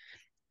it's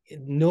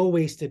no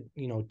wasted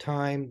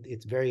time.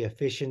 It's very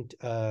efficient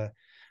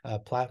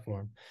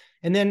platform.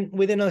 And then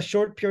within a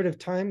short period of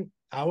time,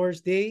 hours,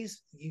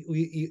 days,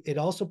 it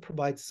also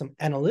provides some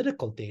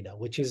analytical data,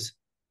 which is,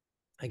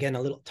 again,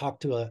 a little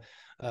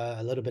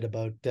bit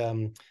about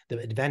the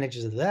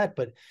advantages of that.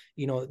 But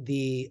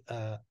the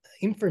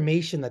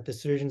information that the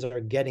surgeons are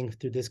getting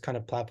through this kind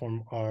of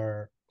platform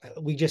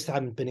we just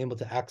haven't been able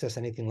to access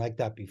anything like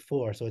that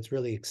before. So it's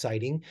really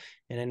exciting.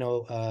 And I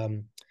know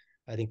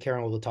I think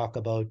Karen will talk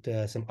about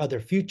some other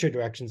future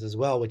directions as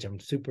well, which I'm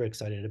super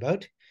excited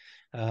about.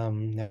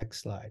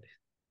 Next slide.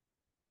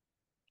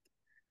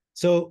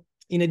 So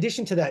in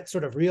addition to that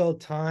sort of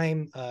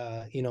real-time,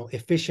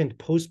 efficient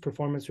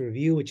post-performance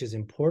review, which is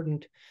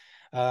important,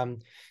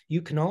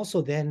 you can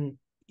also then,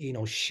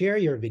 share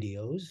your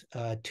videos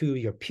to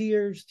your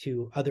peers,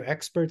 to other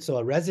experts. So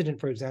a resident,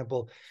 for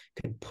example,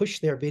 can push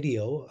their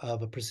video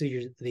of a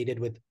procedure they did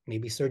with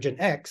maybe Surgeon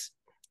X,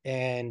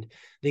 and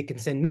they can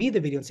send me the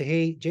video and say,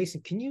 hey,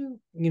 Jason, can you,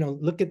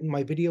 look at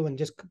my video and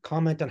just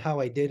comment on how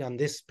I did on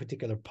this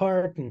particular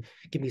part and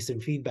give me some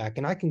feedback.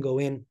 And I can go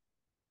in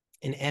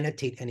and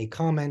annotate any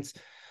comments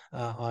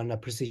on a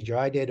procedure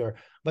I did, or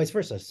vice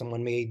versa.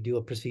 Someone may do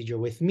a procedure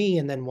with me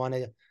and then want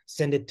to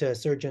send it to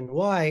surgeon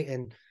Y,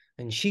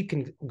 and she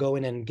can go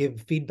in and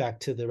give feedback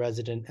to the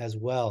resident as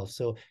well.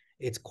 So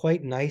it's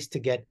quite nice to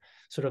get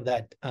sort of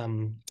that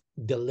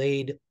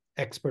delayed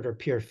expert or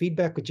peer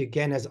feedback, which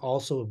again is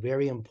also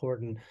very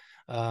important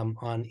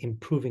on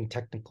improving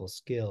technical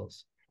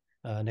skills.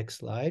 Next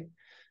slide.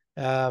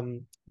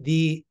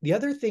 The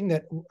other thing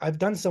that I've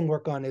done some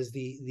work on is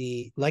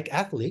the like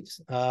athletes,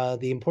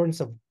 the importance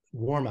of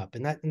warm-up,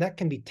 and that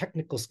can be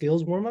technical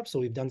skills warm-up. So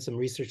we've done some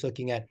research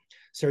looking at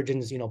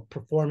surgeons,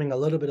 performing a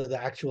little bit of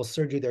the actual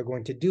surgery they're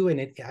going to do, and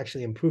it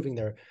actually improving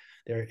their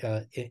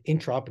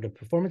intraoperative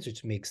performance,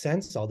 which makes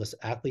sense. All these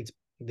athletes,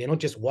 they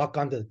don't just walk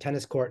onto the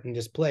tennis court and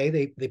just play,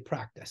 they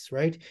practice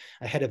right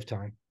ahead of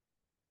time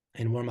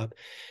and warm up.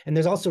 And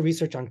there's also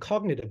research on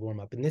cognitive warm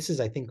up, and this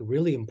is, I think,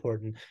 really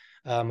important.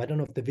 I don't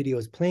know if the video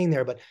is playing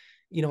there, but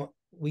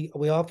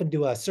we often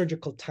do a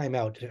surgical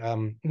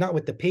timeout, not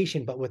with the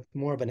patient, but with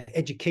more of an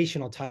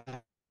educational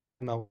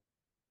timeout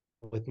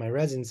with my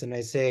residents. And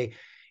I say,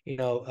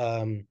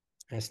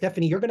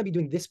 Stephanie, you're going to be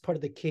doing this part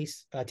of the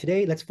case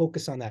today. Let's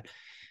focus on that.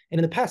 And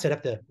in the past, I'd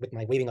have to, with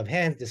my waving of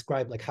hands,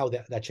 describe like how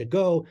that should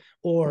go,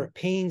 or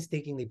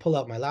painstakingly pull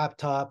out my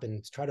laptop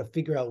and try to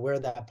figure out where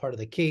that part of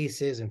the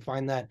case is and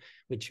find that,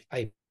 which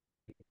I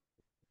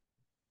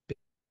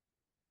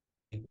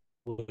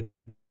would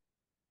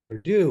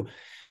do.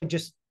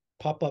 Just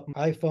pop up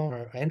my iPhone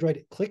or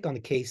Android, click on the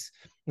case,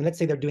 and let's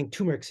say they're doing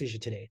tumor excision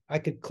today. I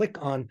could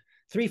click on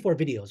 3-4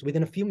 videos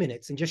within a few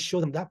minutes and just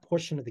show them that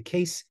portion of the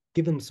case,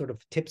 give them sort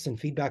of tips and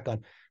feedback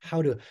on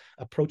how to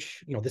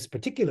approach, this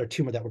particular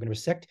tumor that we're going to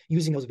resect,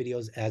 using those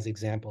videos as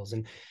examples.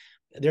 And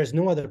there's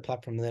no other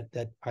platform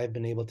that I've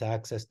been able to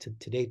access to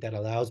date that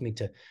allows me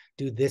to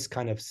do this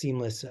kind of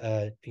seamless,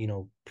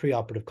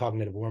 preoperative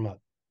cognitive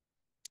warm-up.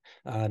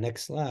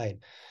 Next slide.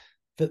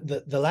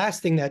 The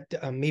last thing that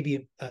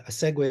maybe a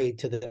segue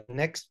to the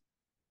next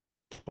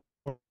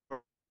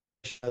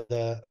of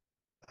the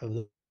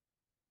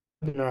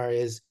webinar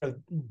is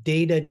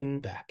data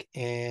back,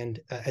 and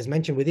as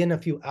mentioned, within a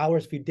few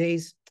hours, few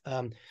days,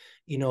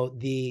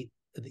 the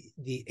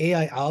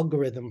AI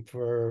algorithm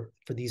for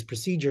these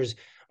procedures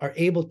are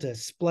able to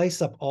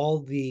splice up all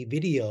the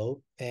video,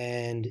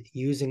 and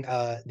using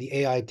the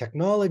AI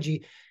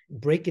technology,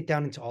 break it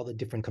down into all the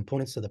different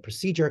components of the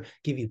procedure,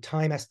 give you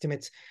time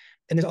estimates.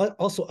 And there's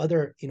also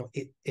other,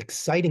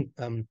 exciting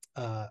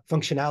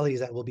functionalities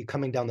that will be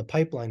coming down the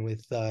pipeline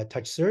with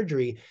touch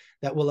surgery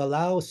that will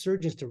allow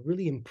surgeons to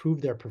really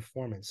improve their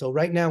performance. So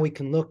right now we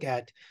can look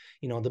at,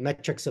 the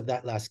metrics of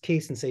that last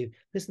case and say,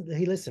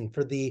 listen,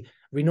 for the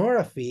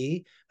Renora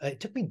fee, it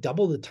took me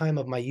double the time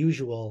of my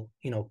usual,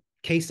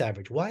 case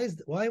average. Why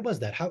was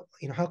that? How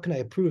can I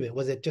improve it?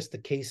 Was it just the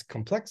case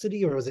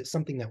complexity, or was it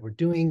something that we're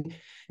doing?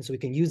 And so we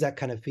can use that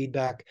kind of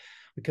feedback.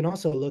 We can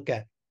also look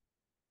at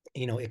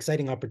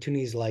exciting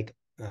opportunities like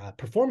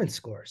performance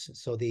scores.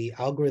 So the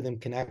algorithm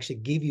can actually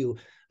give you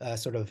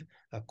sort of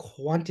a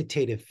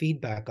quantitative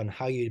feedback on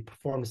how you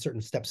perform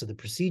certain steps of the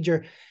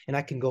procedure. And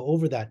I can go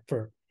over that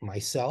for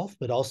myself,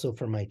 but also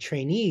for my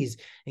trainees,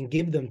 and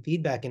give them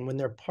feedback. And when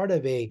they're part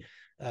of a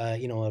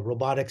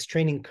robotics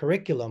training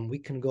curriculum, we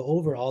can go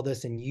over all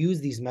this and use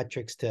these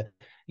metrics to,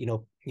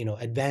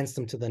 advance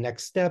them to the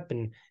next step,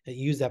 and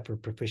use that for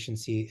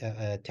proficiency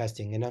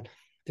testing. And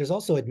there's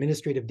also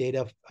administrative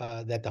data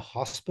that the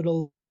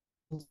hospital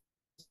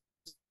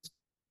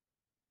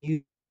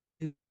use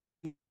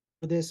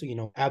for this,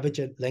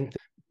 average length,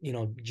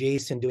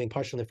 Jason doing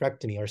partial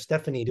nephrectomy, or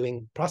Stephanie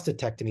doing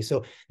prostatectomy.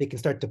 So they can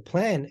start to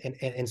plan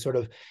and sort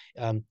of,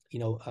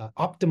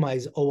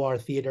 optimize OR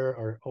theater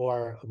or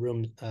OR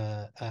room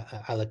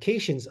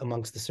allocations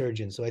amongst the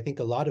surgeons. So I think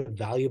a lot of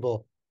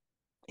valuable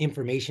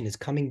information is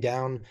coming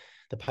down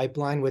the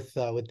pipeline with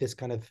this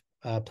kind of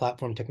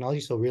platform technology.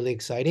 So really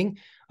exciting.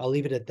 I'll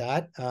leave it at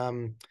that.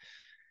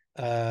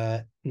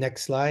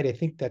 Next slide. I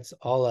think that's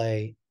all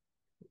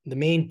the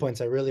main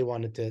points I really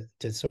wanted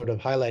to sort of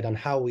highlight on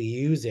how we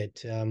use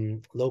it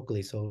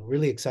locally. So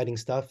really exciting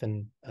stuff,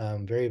 and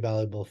very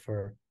valuable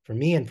for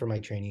me and for my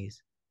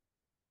trainees.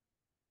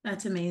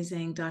 That's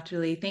amazing, Dr.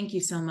 Lee. Thank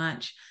you so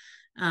much.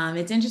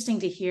 It's interesting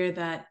to hear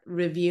that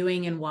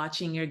reviewing and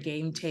watching your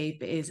game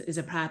tape is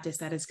a practice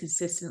that is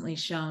consistently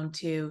shown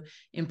to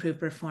improve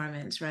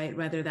performance, right?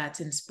 Whether that's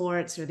in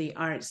sports or the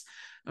arts,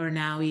 or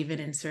now even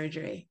in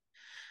surgery.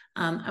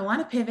 I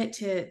want to pivot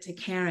to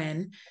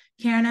Karen.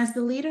 Karen, as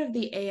the leader of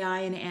the AI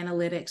and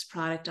analytics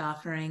product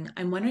offering,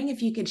 I'm wondering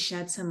if you could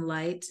shed some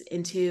light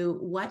into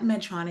what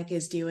Medtronic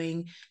is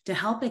doing to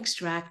help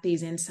extract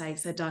these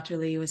insights that Dr.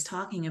 Lee was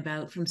talking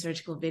about from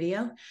surgical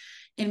video,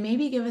 and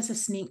maybe give us a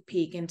sneak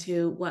peek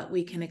into what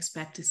we can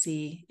expect to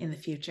see in the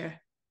future.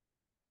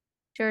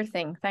 Sure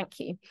thing. Thank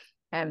you.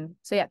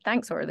 So yeah,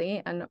 thanks,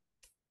 Orleigh, and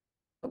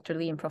Dr.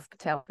 Lee and Prof.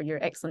 Patel for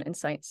your excellent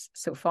insights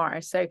so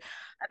far. So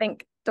I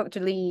think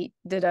Dr. Lee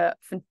did a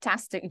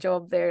fantastic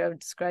job there of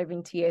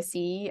describing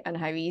TSE and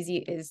how easy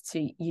it is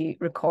to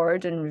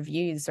record and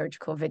review the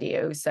surgical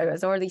video. So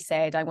as Orleigh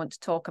said, I want to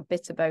talk a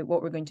bit about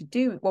what we're going to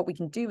do, what we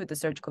can do with the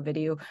surgical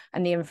video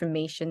and the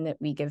information that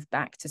we give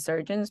back to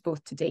surgeons,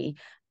 both today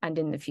and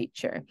in the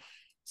future.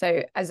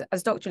 So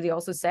as Dr. Lee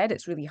also said,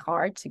 it's really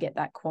hard to get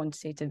that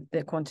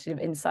quantitative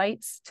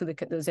insights to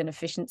look at those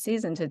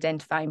inefficiencies and to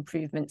identify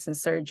improvements in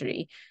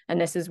surgery.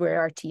 And this is where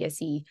our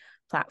TSE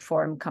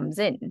platform comes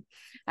in.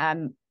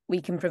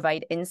 We can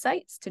provide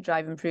insights to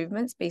drive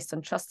improvements based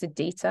on trusted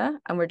data,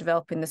 and we're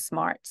developing the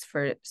smarts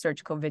for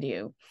surgical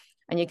video.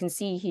 And you can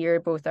see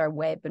here both our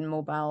web and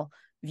mobile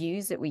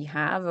views that we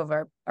have of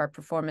our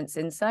performance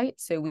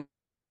insights. So we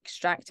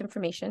extract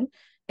information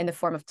in the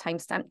form of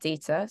timestamp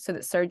data so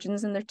that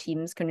surgeons and their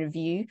teams can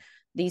review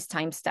these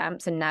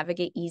timestamps and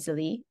navigate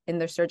easily in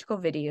their surgical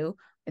video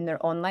in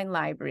their online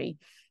library,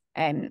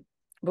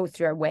 both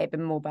through our web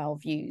and mobile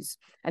views.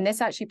 And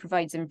this actually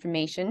provides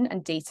information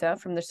and data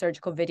from their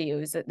surgical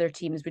videos that their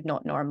teams would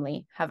not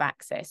normally have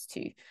access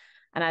to.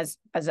 And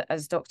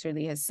as Dr.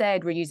 Lee has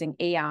said, we're using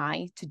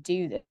AI to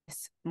do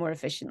this more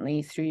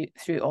efficiently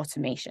through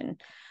automation.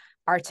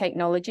 Our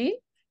technology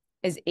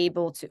is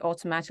able to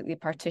automatically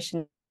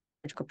partition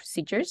surgical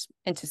procedures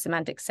into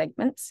semantic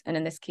segments, and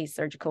in this case,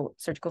 surgical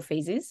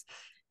phases.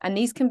 And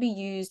these can be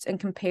used and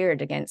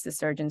compared against the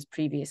surgeon's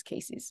previous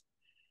cases.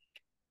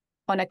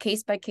 On a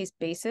case-by-case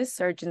basis,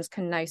 surgeons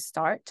can now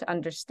start to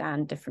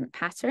understand different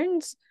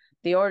patterns,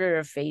 the order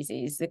of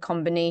phases, the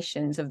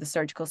combinations of the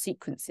surgical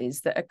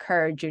sequences that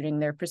occur during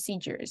their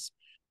procedures.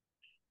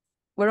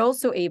 We're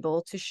also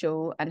able to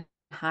show and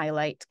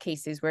highlight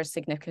cases where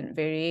significant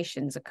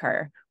variations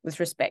occur with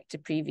respect to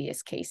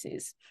previous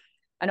cases.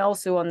 And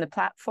also on the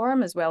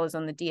platform, as well as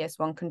on the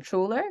DS1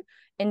 controller,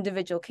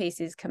 individual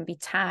cases can be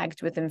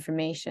tagged with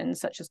information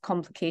such as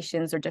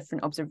complications or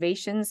different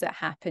observations that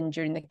happen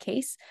during the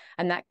case,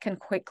 and that can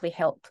quickly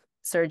help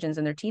surgeons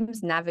and their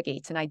teams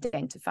navigate and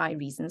identify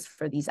reasons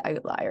for these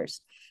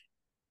outliers.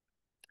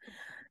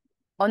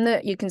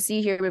 You can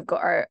see here we've got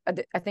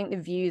I think the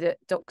view that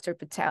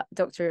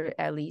Dr.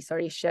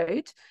 Lee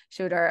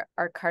showed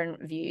our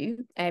current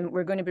view, and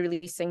we're going to be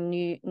releasing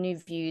new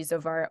views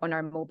on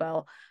our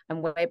mobile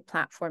and web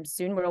platform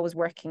soon. We're always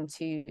working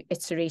to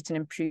iterate and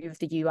improve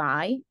the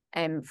UI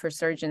for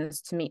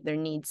surgeons to meet their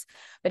needs.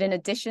 But in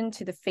addition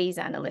to the phase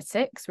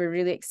analytics, we're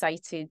really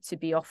excited to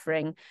be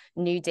offering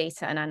new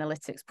data and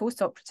analytics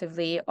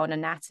post-operatively on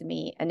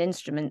anatomy and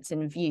instruments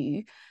in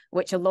view,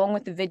 which along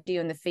with the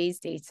video and the phase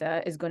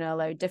data is going to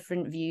allow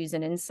different views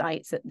and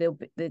insights that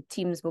the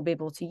teams will be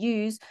able to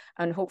use,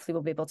 and hopefully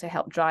will be able to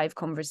help drive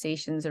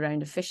conversations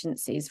around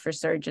efficiencies for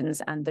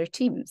surgeons and their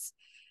teams.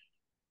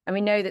 And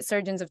we know that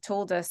surgeons have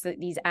told us that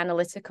these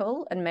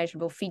analytical and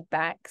measurable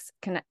feedbacks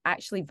can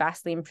actually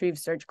vastly improve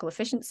surgical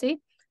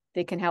efficiency.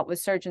 They can help with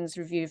surgeons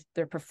review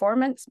their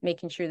performance,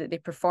 making sure that they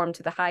perform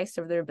to the highest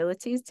of their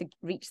abilities to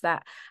reach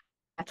that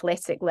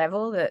athletic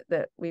level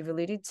that we've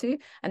alluded to.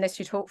 And this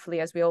should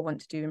hopefully, as we all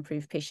want to do,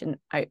 improve patient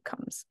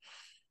outcomes.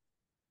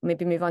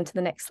 Maybe move on to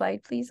the next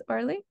slide, please,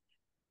 Orleigh.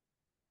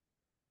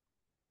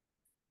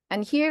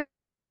 And here,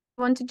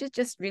 I wanted to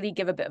just really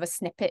give a bit of a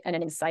snippet and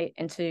an insight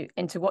into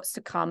what's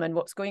to come and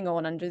what's going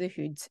on under the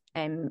hood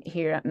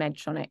here at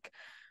Medtronic.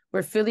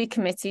 We're fully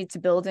committed to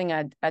building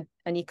an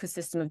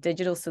ecosystem of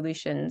digital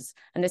solutions,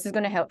 and this is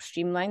going to help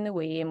streamline the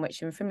way in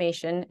which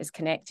information is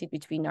connected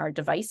between our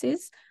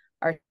devices,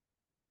 our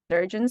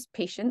surgeons,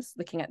 patients,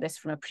 looking at this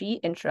from a pre,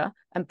 intra,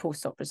 and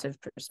post-operative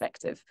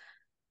perspective.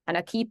 And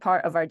a key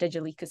part of our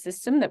digital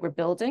ecosystem that we're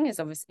building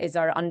is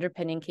our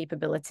underpinning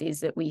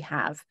capabilities that we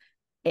have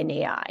in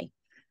AI.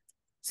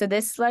 So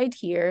this slide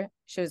here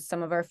shows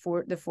some of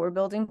the four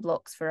building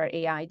blocks for our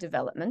AI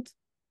development.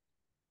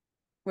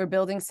 We're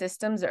building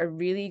systems that are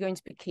really going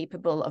to be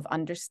capable of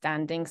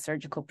understanding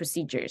surgical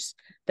procedures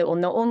that will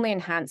not only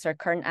enhance our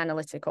current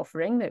analytic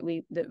offering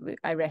that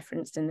I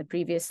referenced in the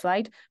previous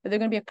slide, but they're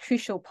going to be a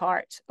crucial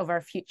part of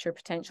our future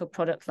potential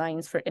product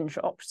lines for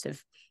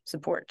intraoperative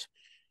support.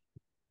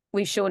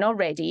 We've shown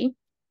already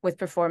with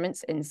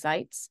performance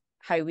insights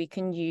how we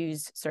can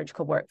use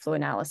surgical workflow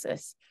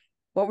analysis.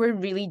 What we're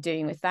really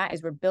doing with that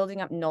is we're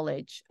building up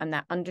knowledge and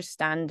that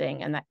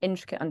understanding and that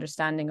intricate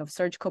understanding of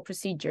surgical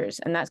procedures.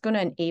 And that's going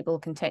to enable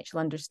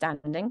contextual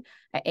understanding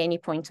at any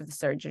point of the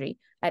surgery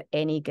at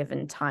any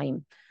given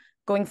time.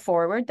 Going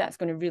forward, that's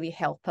going to really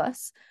help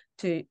us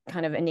to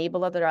kind of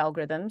enable other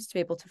algorithms to be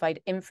able to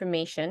provide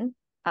information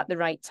at the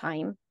right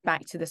time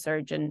back to the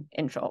surgeon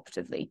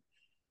intraoperatively.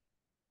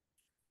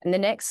 And the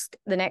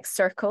next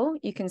circle,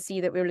 you can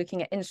see that we're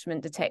looking at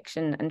instrument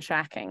detection and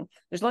tracking.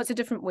 There's lots of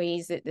different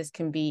ways that this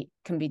can be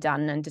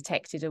done and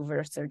detected over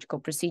a surgical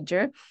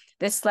procedure.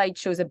 This slide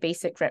shows a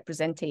basic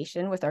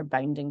representation with our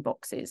bounding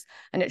boxes,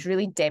 and it's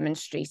really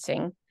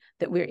demonstrating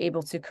that we're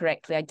able to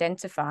correctly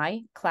identify,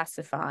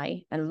 classify,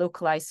 and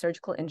localize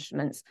surgical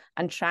instruments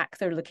and track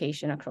their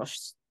location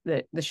across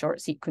the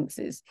short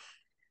sequences.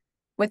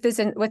 With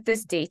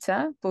this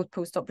data, both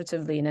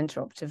post-operatively and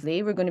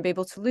intraoperatively, we're going to be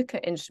able to look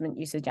at instrument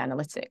usage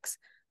analytics.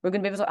 We're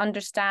going to be able to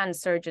understand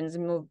surgeons'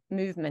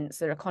 movements,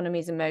 their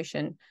economies of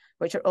motion,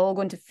 which are all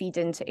going to feed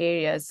into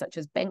areas such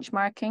as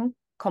benchmarking,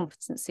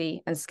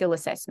 competency, and skill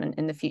assessment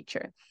in the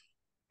future.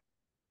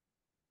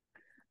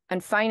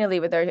 And finally,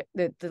 with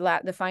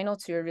the final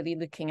two are really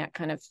looking at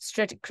kind of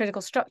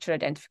critical structure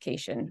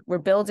identification. We're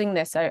building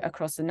this out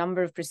across a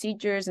number of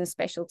procedures and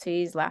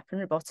specialties, lap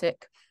and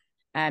robotic.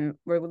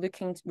 We're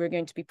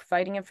going to be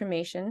providing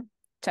information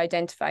to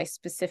identify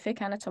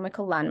specific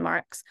anatomical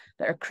landmarks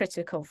that are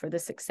critical for the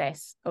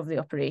success of the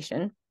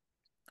operation.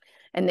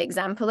 In the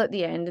example at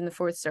the end, in the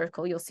fourth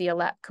circle, you'll see a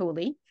lap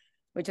chole,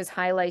 which is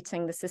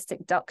highlighting the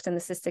cystic duct and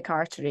the cystic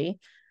artery,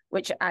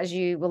 which, as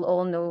you will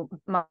all know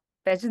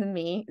better than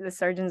me, the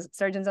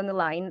surgeons on the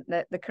line,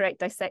 that the correct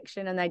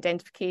dissection and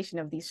identification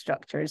of these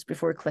structures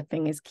before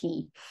clipping is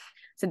key.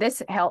 So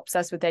this helps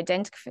us with the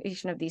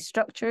identification of these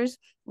structures,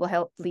 will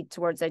help lead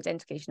towards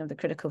identification of the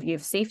critical view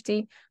of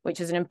safety,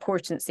 which is an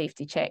important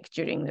safety check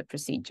during the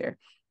procedure.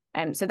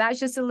 So that's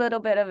just a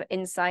little bit of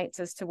insights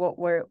as to what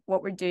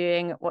we're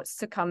doing, what's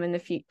to come in the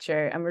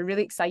future. And we're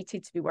really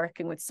excited to be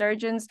working with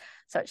surgeons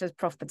such as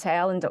Prof.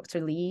 Patel and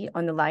Dr. Lee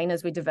on the line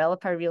as we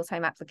develop our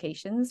real-time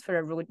applications for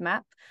a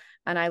roadmap.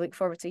 And I look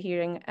forward to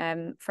hearing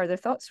further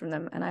thoughts from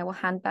them. And I will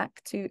hand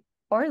back to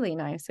Orleigh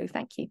now. So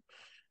thank you.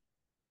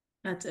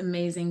 That's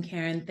amazing,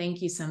 Karen.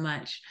 Thank you so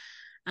much.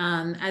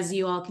 As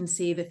you all can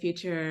see, the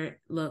future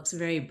looks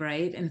very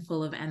bright and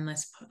full of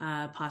endless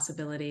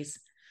possibilities.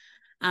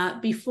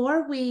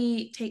 Before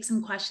we take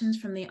some questions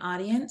from the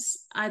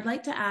audience, I'd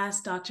like to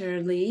ask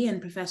Dr. Lee and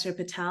Professor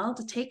Patel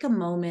to take a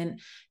moment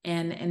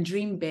and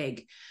dream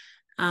big.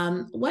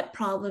 What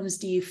problems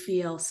do you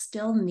feel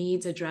still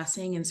needs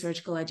addressing in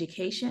surgical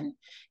education?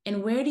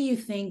 And where do you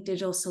think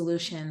digital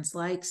solutions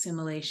like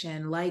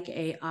simulation, like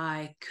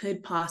AI,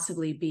 could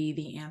possibly be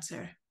the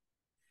answer?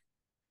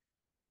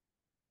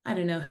 I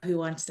don't know who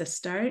wants to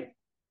start.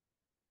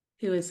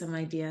 Who has some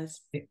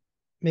ideas?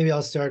 Maybe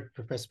I'll start,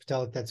 Professor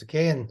Patel, if that's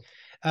okay.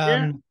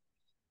 And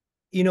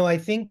you know, I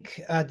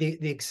think the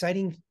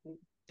exciting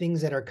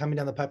things that are coming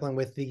down the pipeline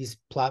with these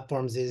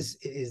platforms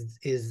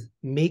is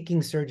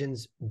making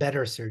surgeons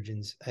better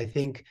surgeons. I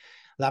think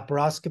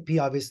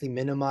laparoscopy obviously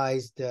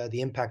minimized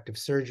the impact of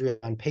surgery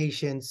on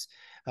patients,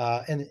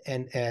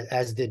 and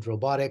as did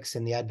robotics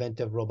and the advent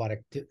of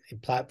robotic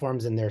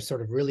platforms, and they're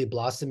sort of really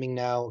blossoming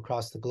now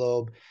across the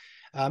globe.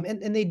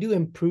 And they do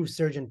improve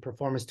surgeon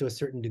performance to a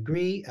certain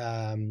degree,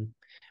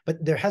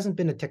 but there hasn't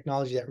been a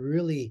technology that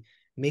really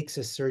makes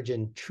a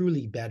surgeon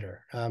truly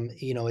better.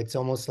 You know, it's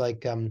almost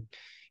like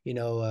you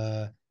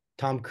know,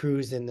 Tom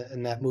Cruise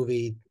in that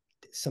movie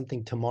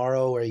Something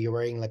Tomorrow, where you're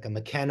wearing like a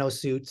mechano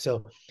suit.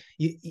 So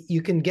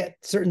you can get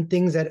certain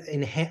things that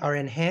are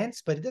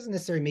enhanced, but it doesn't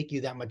necessarily make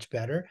you that much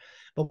better.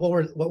 But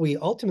what we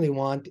ultimately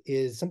want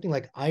is something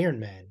like Iron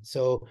Man.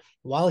 So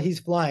while he's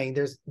flying,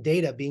 there's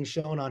data being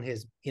shown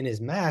in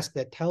his mask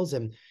that tells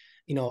him,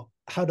 you know,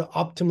 how to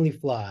optimally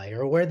fly,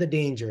 or where the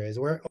danger is,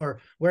 where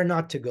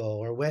not to go,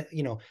 or where,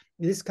 you know,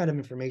 this kind of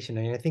information.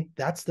 And I think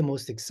that's the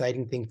most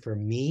exciting thing for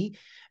me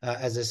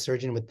as a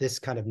surgeon with this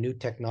kind of new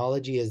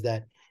technology, is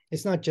that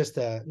it's not just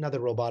another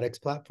robotics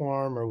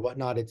platform or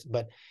whatnot.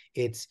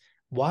 It's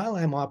while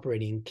I'm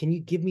operating, can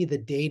you give me the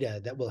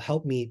data that will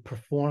help me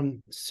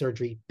perform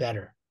surgery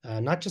better?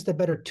 Not just a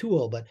better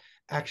tool, but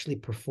actually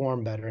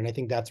perform better. And I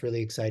think that's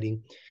really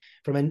exciting.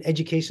 From an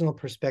educational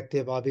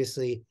perspective,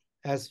 obviously,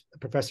 as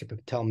Professor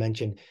Patel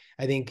mentioned,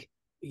 I think,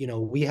 you know,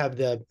 we have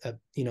the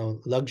you know,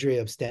 luxury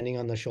of standing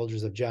on the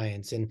shoulders of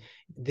giants. And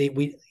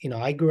you know,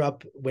 I grew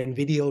up when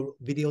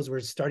videos were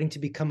starting to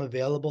become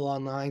available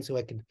online, so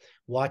I could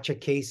watch a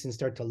case and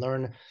start to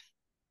learn,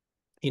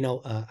 you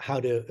know, how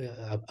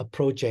to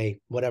approach a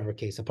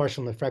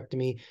partial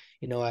nephrectomy.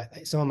 You know,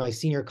 some of my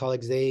senior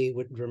colleagues, they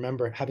would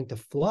remember having to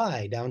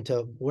fly down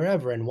to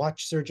wherever and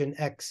watch Surgeon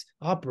X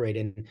operate.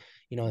 And,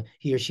 you know,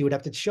 he or she would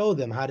have to show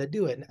them how to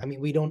do it. I mean,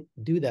 we don't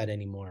do that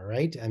anymore,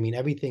 right? I mean,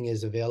 everything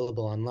is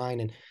available online.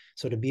 And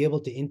so to be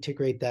able to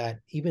integrate that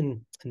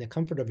even in the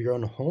comfort of your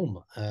own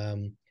home,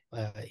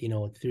 you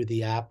know, through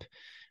the app,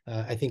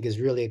 I think is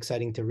really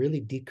exciting to really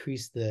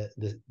decrease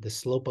the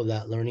slope of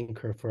that learning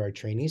curve for our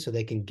trainees, so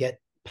they can get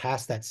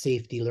past that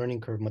safety learning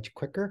curve much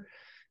quicker,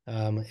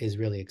 is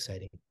really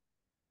exciting.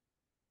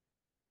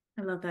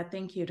 I love that.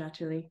 Thank you,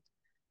 Dr. Lee.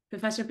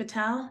 Professor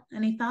Patel,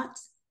 any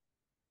thoughts?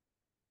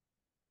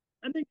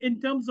 I think in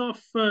terms of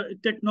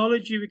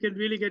technology, we can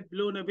really get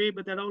blown away,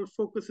 but that all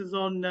focuses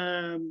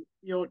on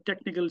your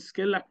technical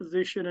skill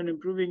acquisition and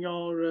improving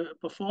your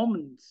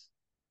performance.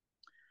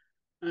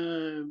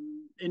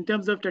 In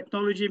terms of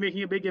technology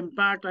making a big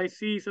impact, I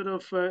see sort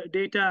of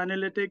data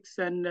analytics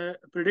and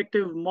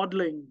predictive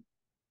modeling,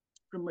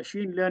 from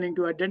machine learning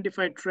to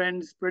identify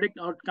trends, predict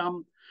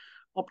outcome,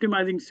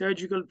 optimizing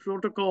surgical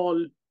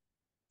protocol.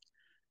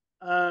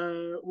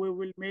 We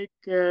will make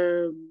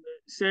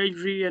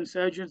surgery and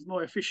surgeons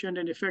more efficient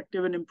and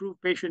effective and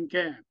improve patient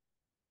care.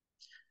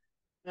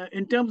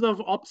 In terms of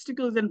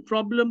obstacles and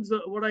problems,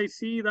 what I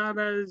see that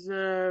as,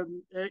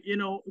 you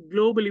know,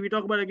 globally, we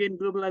talk about, again,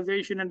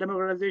 globalization and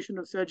democratization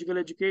of surgical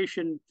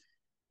education.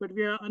 but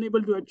we are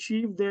unable to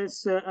achieve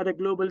this at a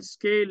global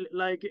scale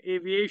like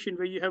aviation,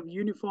 where you have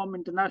uniform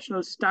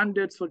international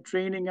standards for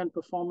training and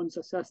performance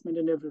assessment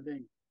and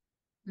everything.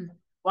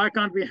 Why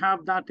can't we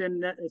have that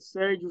in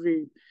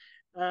surgery?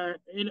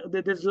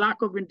 There's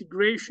lack of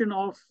integration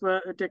of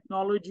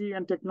technology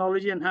and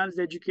technology-enhanced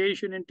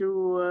education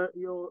into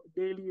your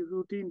daily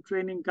routine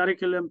training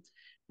curriculum,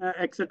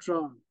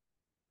 etc.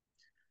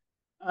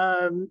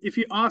 If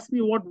you ask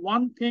me what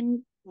one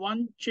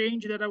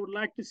change that I would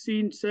like to see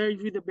in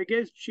surgery, the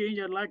biggest change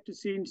I'd like to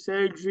see in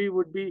surgery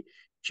would be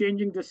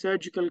changing the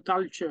surgical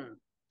culture.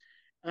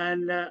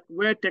 And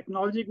where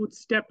technology would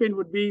step in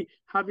would be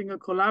having a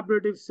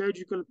collaborative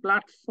surgical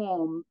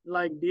platform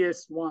like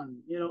DS1,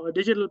 a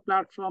digital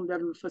platform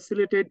that will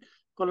facilitate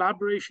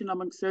collaboration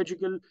among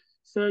surgical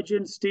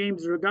surgeons,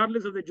 teams,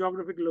 regardless of the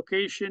geographic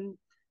location,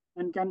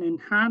 and can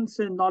enhance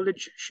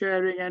knowledge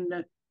sharing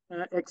and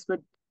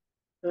expert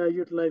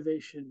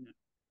utilization.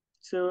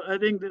 So I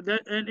think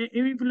that, and if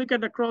you look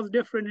at across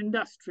different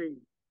industry,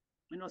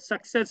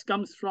 success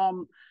comes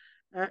from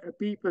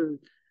people,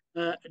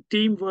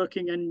 team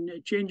working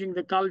and changing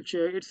the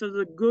culture. It's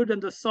the good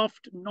and the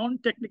soft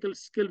non-technical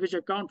skill which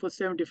account for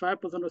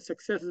 75% of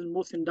success in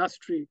most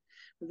industry.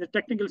 But the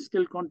technical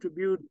skill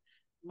contribute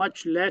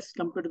much less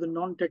compared to the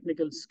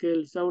non-technical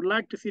skills. So I would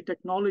like to see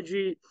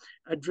technology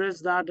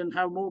address that and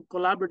have more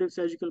collaborative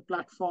surgical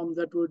platforms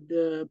that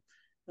would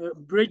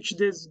bridge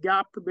this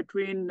gap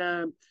between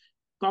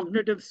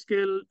cognitive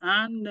skill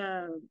and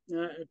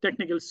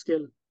technical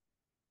skill.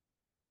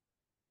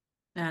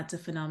 That's a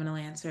phenomenal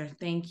answer.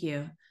 Thank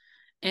you.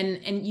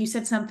 And you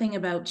said something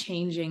about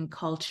changing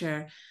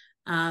culture.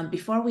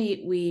 Before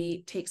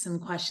we take some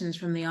questions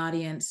from the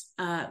audience,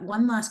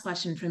 one last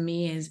question from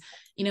me is,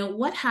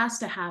 what has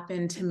to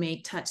happen to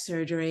make touch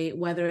surgery,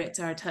 whether it's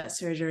our touch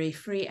surgery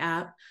free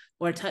app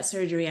or touch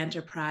surgery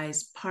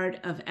enterprise,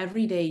 part of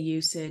everyday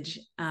usage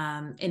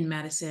in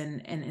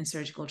medicine and in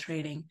surgical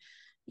training?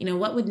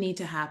 What would need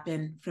to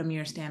happen from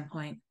your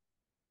standpoint?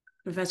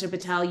 Professor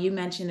Patel, you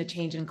mentioned a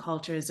change in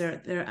culture. Is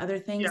there other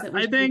things that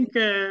we should... I think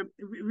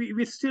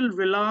we still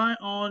rely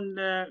on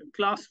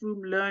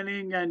classroom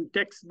learning and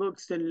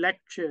textbooks and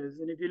lectures.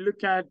 And if you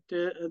look at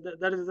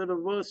that is the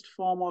worst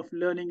form of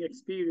learning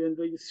experience,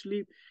 where you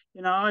sleep.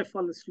 I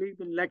fall asleep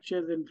in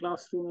lectures in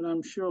classroom, and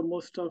I'm sure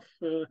most of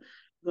the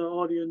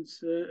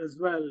audience as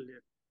well.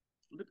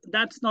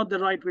 That's not the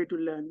right way to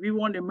learn. We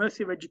want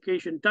immersive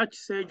education. Touch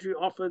surgery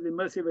offers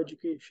immersive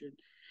education.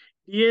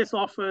 DS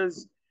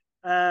offers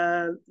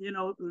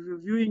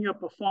reviewing your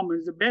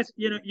performance. The best,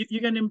 you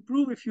can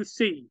improve if you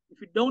see.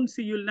 If you don't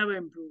see, you'll never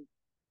improve.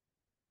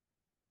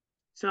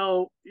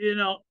 So,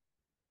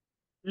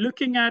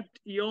 looking at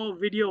your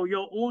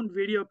own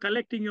video,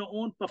 collecting your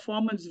own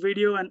performance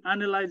video and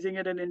analyzing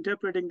it and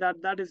interpreting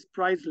that is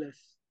priceless.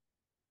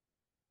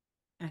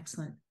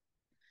 Excellent.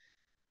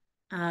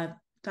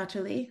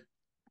 Dr. Lee?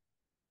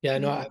 Yeah,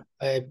 no,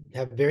 I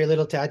have very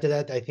little to add to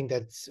that. I think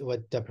that's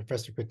what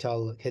Professor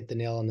Patel hit the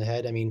nail on the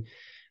head. I mean,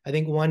 I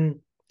think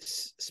one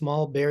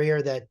small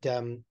barrier that,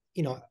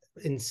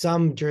 in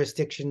some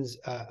jurisdictions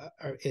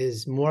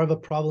is more of a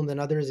problem than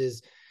others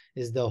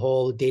is the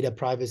whole data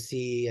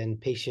privacy and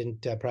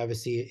patient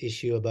privacy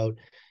issue about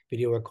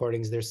video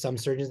recordings. There's some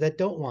surgeons that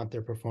don't want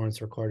their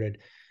performance recorded,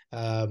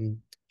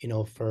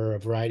 for a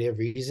variety of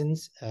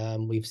reasons.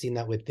 We've seen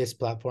that with this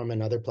platform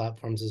and other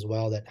platforms as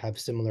well that have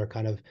similar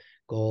kind of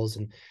goals.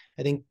 And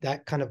I think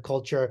that kind of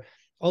culture,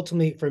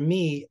 ultimately for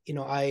me,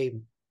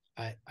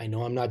 I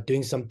know I'm not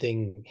doing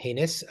something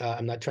heinous.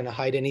 I'm not trying to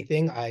hide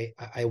anything. I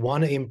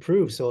want to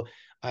improve. So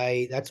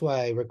that's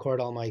why I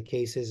record all my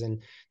cases.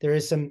 And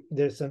there's some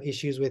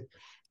issues with,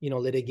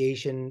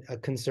 litigation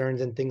concerns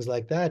and things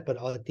like that.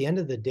 But at the end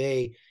of the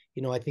day,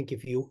 I think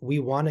we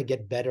want to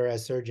get better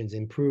as surgeons,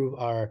 improve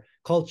our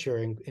culture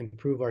and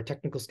improve our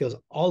technical skills,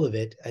 all of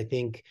it, I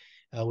think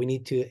we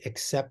need to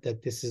accept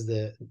that this is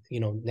the,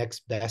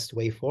 next best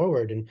way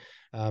forward and,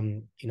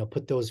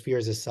 put those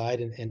fears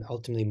aside and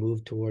ultimately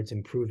move towards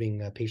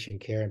improving patient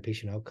care and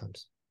patient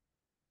outcomes.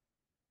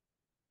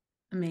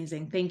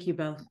 Amazing. Thank you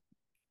both.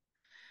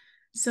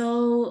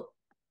 So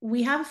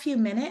we have a few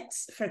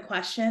minutes for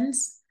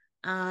questions.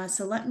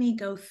 So let me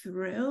go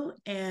through,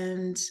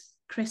 and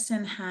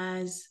Kristen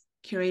has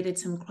curated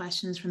some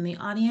questions from the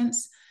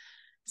audience.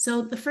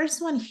 So the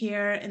first one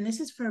here, and this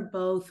is for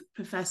both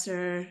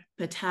Professor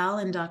Patel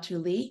and Dr.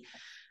 Lee,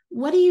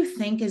 what do you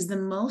think is the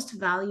most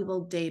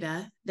valuable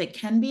data that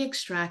can be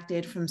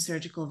extracted from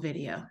surgical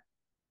video?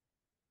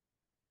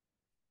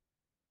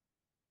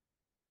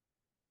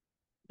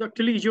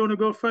 Dr. Lee, do you want to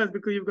go first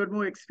because you've got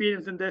more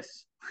experience in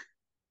this?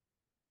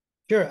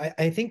 Sure.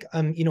 I think,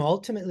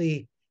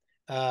 ultimately,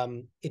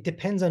 it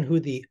depends on who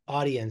the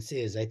audience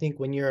is. I think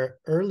when you're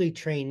early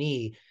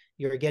trainee,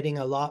 you're getting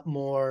a lot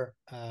more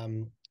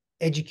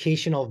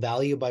educational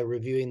value by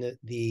reviewing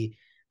the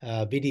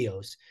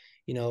videos.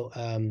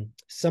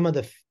 Some of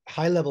the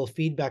high-level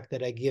feedback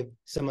that I give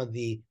some of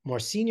the more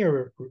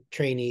senior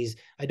trainees,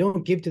 I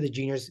don't give to the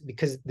juniors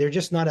because they're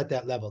just not at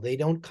that level. They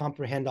don't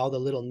comprehend all the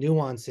little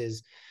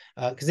nuances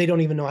because they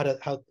don't even know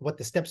what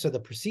the steps of the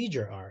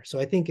procedure are. So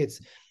I think it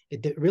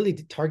really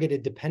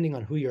targeted depending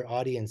on who your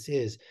audience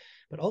is.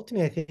 But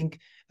ultimately, I think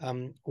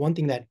one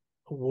thing that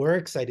we're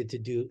excited to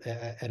do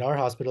at our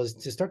hospital is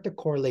to start to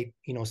correlate,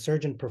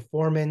 surgeon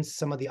performance,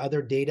 some of the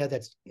other data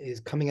that is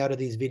coming out of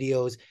these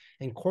videos,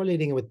 and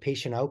correlating it with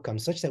patient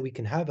outcomes, such that we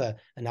can have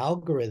an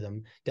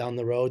algorithm down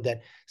the road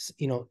that,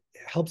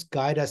 helps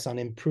guide us on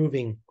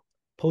improving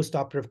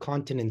postoperative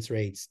continence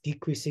rates,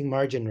 decreasing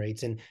margin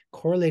rates, and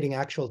correlating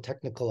actual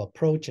technical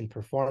approach and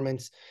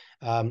performance,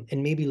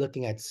 and maybe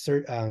looking at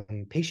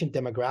patient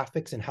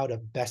demographics and how to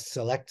best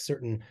select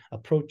certain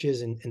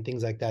approaches and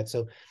things like that.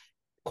 So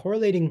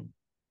correlating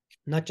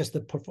not just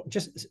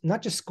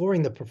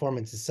scoring the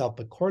performance itself,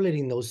 but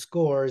correlating those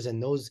scores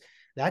and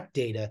that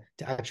data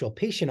to actual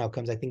patient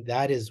outcomes. I think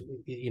that is,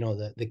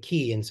 the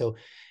key. And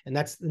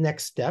that's the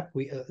next step.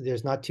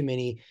 There's not too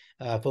many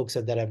folks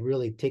that have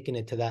really taken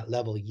it to that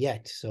level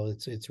yet. So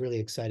it's really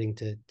exciting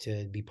to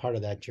be part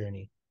of that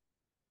journey.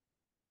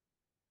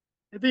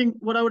 I think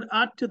what I would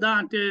add to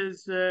that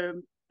is,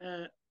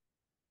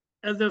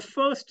 as a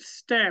first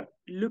step,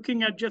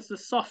 looking at just the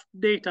soft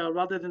data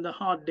rather than the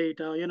hard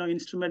data,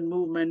 instrument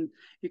movement,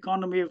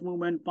 economy of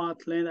movement,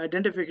 path length,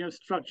 identification of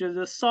structures.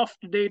 The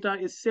soft data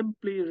is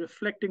simply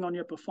reflecting on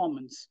your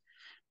performance,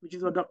 which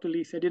is what Dr.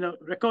 Lee said.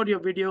 Record your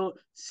video,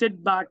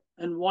 sit back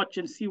and watch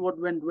and see what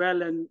went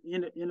well, and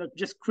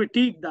just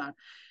critique that,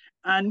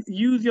 and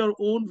use your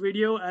own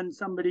video and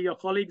your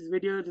colleague's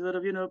video to sort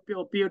of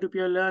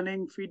peer-to-peer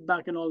learning,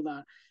 feedback, and all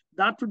that.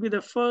 That would be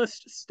the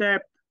first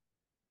step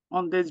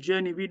on this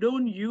journey. We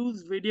don't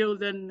use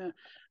videos and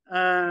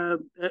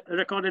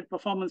recorded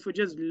performance for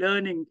just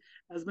learning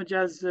as much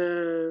as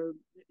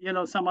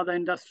some other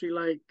industry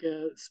like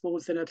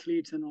sports and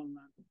athletes and all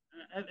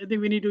that. I think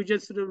we need to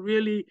just sort of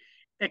really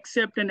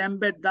accept and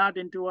embed that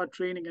into our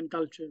training and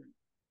culture.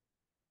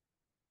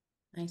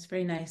 Nice,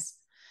 very nice.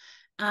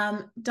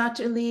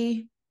 Dr.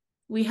 Lee,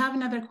 we have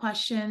another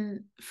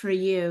question for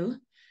you.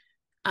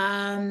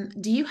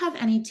 Do you have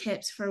any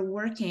tips for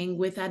working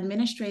with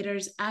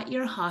administrators at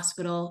your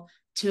hospital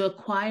to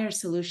acquire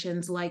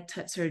solutions like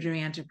Touch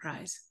Surgery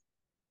Enterprise?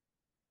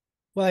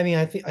 Well, I mean,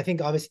 I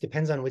think obviously it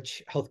depends on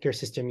which healthcare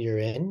system you're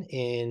in.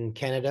 In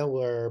Canada,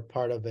 we're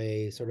part of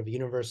a sort of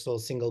universal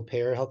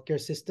single-payer healthcare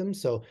system.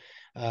 So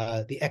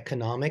the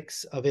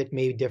economics of it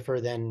may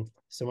differ than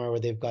somewhere where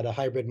they've got a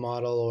hybrid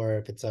model, or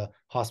if it's a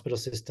hospital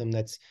system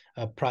that's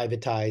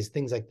privatized,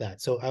 things like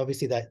that. So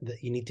obviously that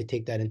you need to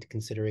take that into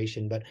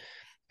consideration. But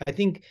I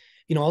think,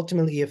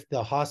 ultimately, if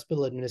the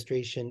hospital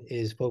administration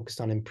is focused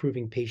on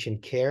improving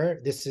patient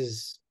care, this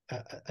is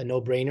a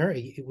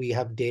no-brainer. We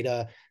have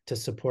data to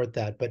support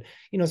that. But,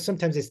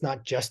 sometimes it's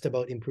not just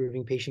about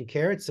improving patient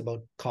care. It's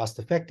about cost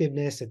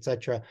effectiveness, et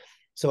cetera.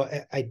 So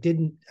I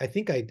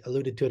think I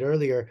alluded to it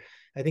earlier.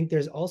 I think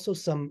there's also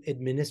some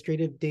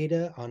administrative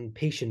data on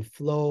patient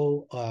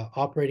flow,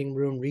 operating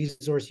room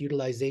resource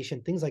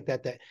utilization, things like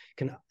that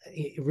can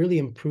really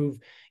improve,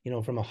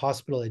 from a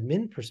hospital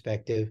admin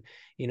perspective,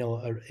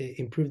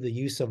 improve the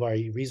use of our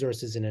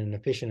resources in an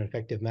efficient,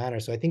 effective manner.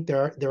 So I think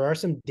there are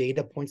some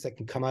data points that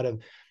can come out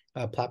of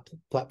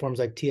platforms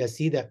like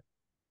TSE that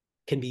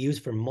can be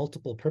used for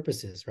multiple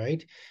purposes,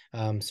 right?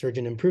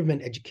 Surgeon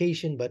improvement,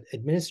 education, but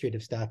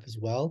administrative staff as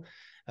well.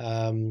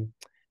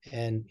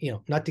 And,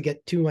 not to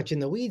get too much in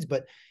the weeds,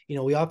 but,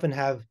 we often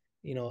have,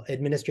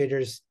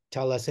 administrators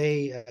tell us,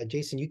 hey,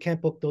 Jason, you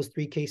can't book those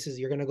 3 cases.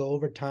 You're going to go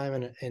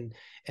overtime. And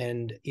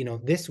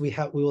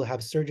we will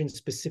have surgeon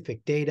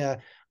specific data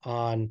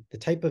on the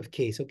type of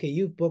case. Okay,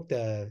 you've booked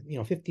a,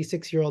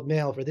 56-year-old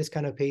male for this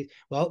kind of case.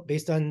 Well,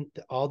 based on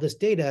all this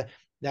data,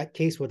 that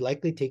case would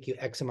likely take you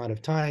X amount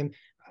of time.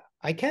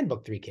 I can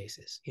book 3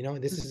 cases, we're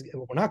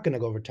not going to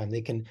go overtime.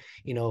 They can,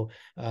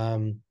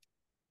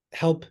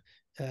 help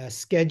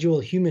schedule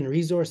human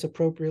resource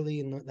appropriately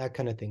and that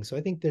kind of thing. So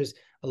I think there's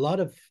a lot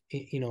of,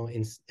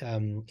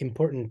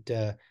 important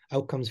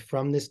outcomes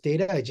from this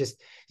data. It's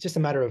just a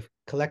matter of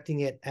collecting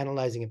it,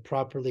 analyzing it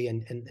properly,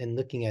 and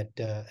looking at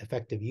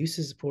effective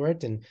uses for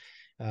it. And,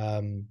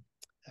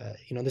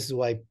 this is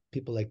why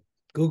people like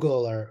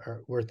Google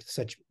are worth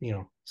such,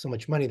 so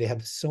much money. They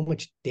have so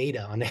much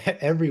data on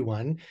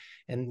everyone,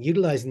 and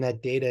utilizing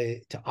that data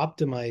to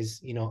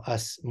optimize,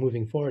 us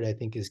moving forward, I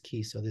think is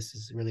key. So this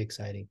is really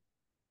exciting.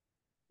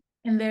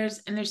 And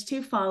there's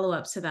 2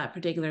 follow-ups to that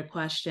particular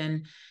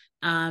question.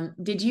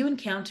 Did you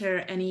encounter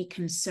any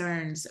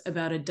concerns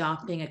about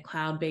adopting a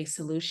cloud-based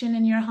solution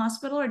in your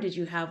hospital, or did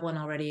you have one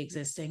already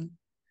existing?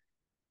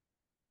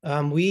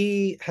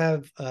 We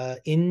have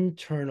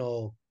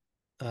internal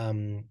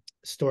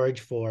storage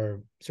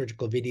for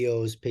surgical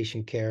videos,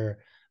 patient care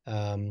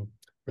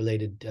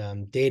related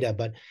data,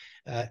 but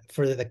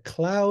for the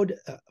cloud,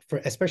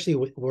 especially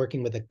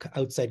working with an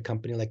outside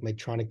company like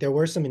Medtronic, there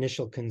were some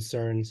initial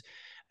concerns.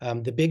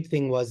 The big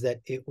thing was that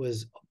it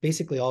was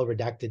basically all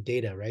redacted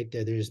data, right?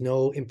 There's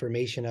no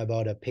information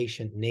about a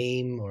patient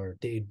name or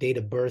date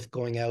of birth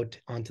going out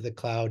onto the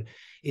cloud.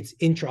 It's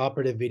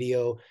intraoperative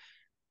video.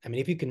 I mean,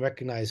 if you can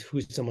recognize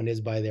who someone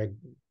is by their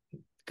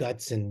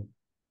guts and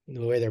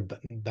the way their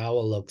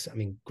bowel looks. I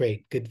mean,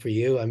 great, good for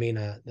you. I mean,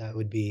 that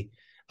would be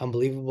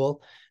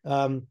unbelievable.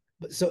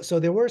 So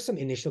there were some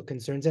initial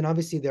concerns, and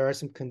obviously there are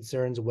some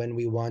concerns when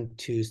we want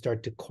to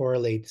start to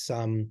correlate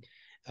some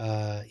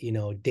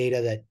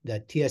data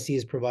that TSC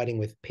is providing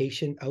with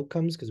patient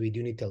outcomes, because we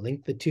do need to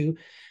link the two.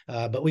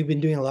 But we've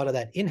been doing a lot of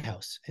that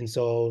in-house, and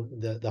so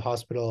the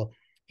hospital,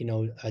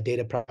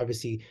 data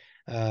privacy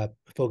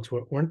folks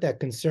weren't that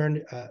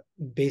concerned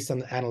based on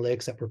the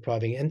analytics that we're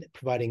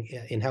providing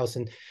in-house.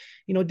 And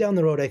down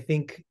the road, I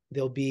think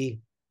there'll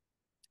be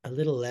a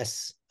little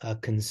less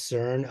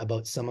concern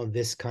about some of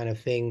this kind of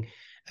thing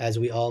as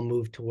we all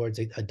move towards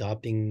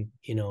adopting,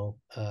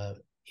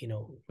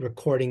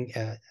 recording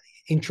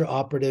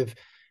intraoperative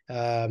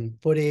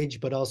footage,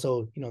 but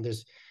also,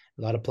 there's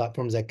a lot of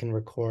platforms that can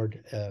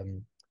record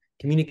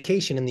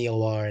communication in the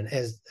OR. And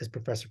as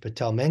Professor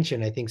Patel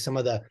mentioned, I think some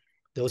of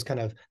those kind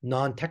of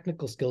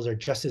non-technical skills are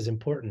just as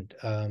important.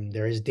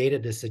 There is data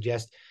to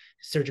suggest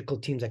surgical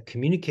teams that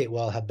communicate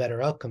well have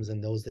better outcomes than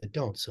those that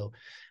don't. So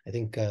I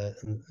think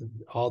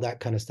all that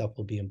kind of stuff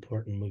will be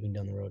important moving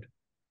down the road.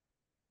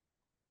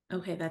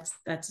 Okay,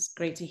 that's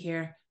great to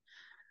hear.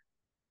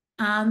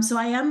 So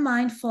I am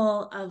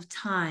mindful of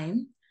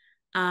time,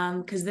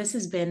 because this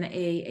has been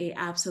a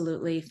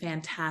absolutely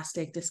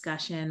fantastic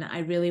discussion. I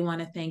really want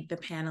to thank the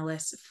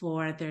panelists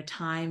for their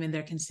time and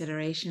their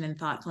consideration and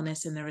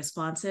thoughtfulness in their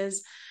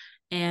responses.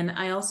 And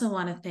I also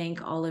want to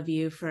thank all of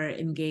you for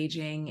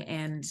engaging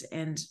and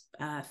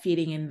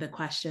feeding in the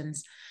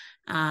questions.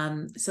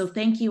 So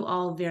thank you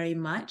all very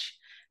much.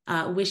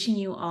 Wishing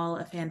you all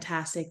a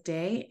fantastic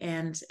day,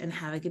 and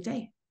have a good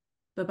day.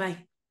 Bye-bye.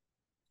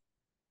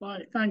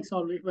 Bye. Thanks,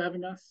 Orleigh, for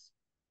having us.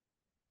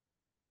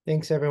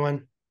 Thanks,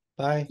 everyone.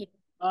 Bye.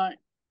 Bye.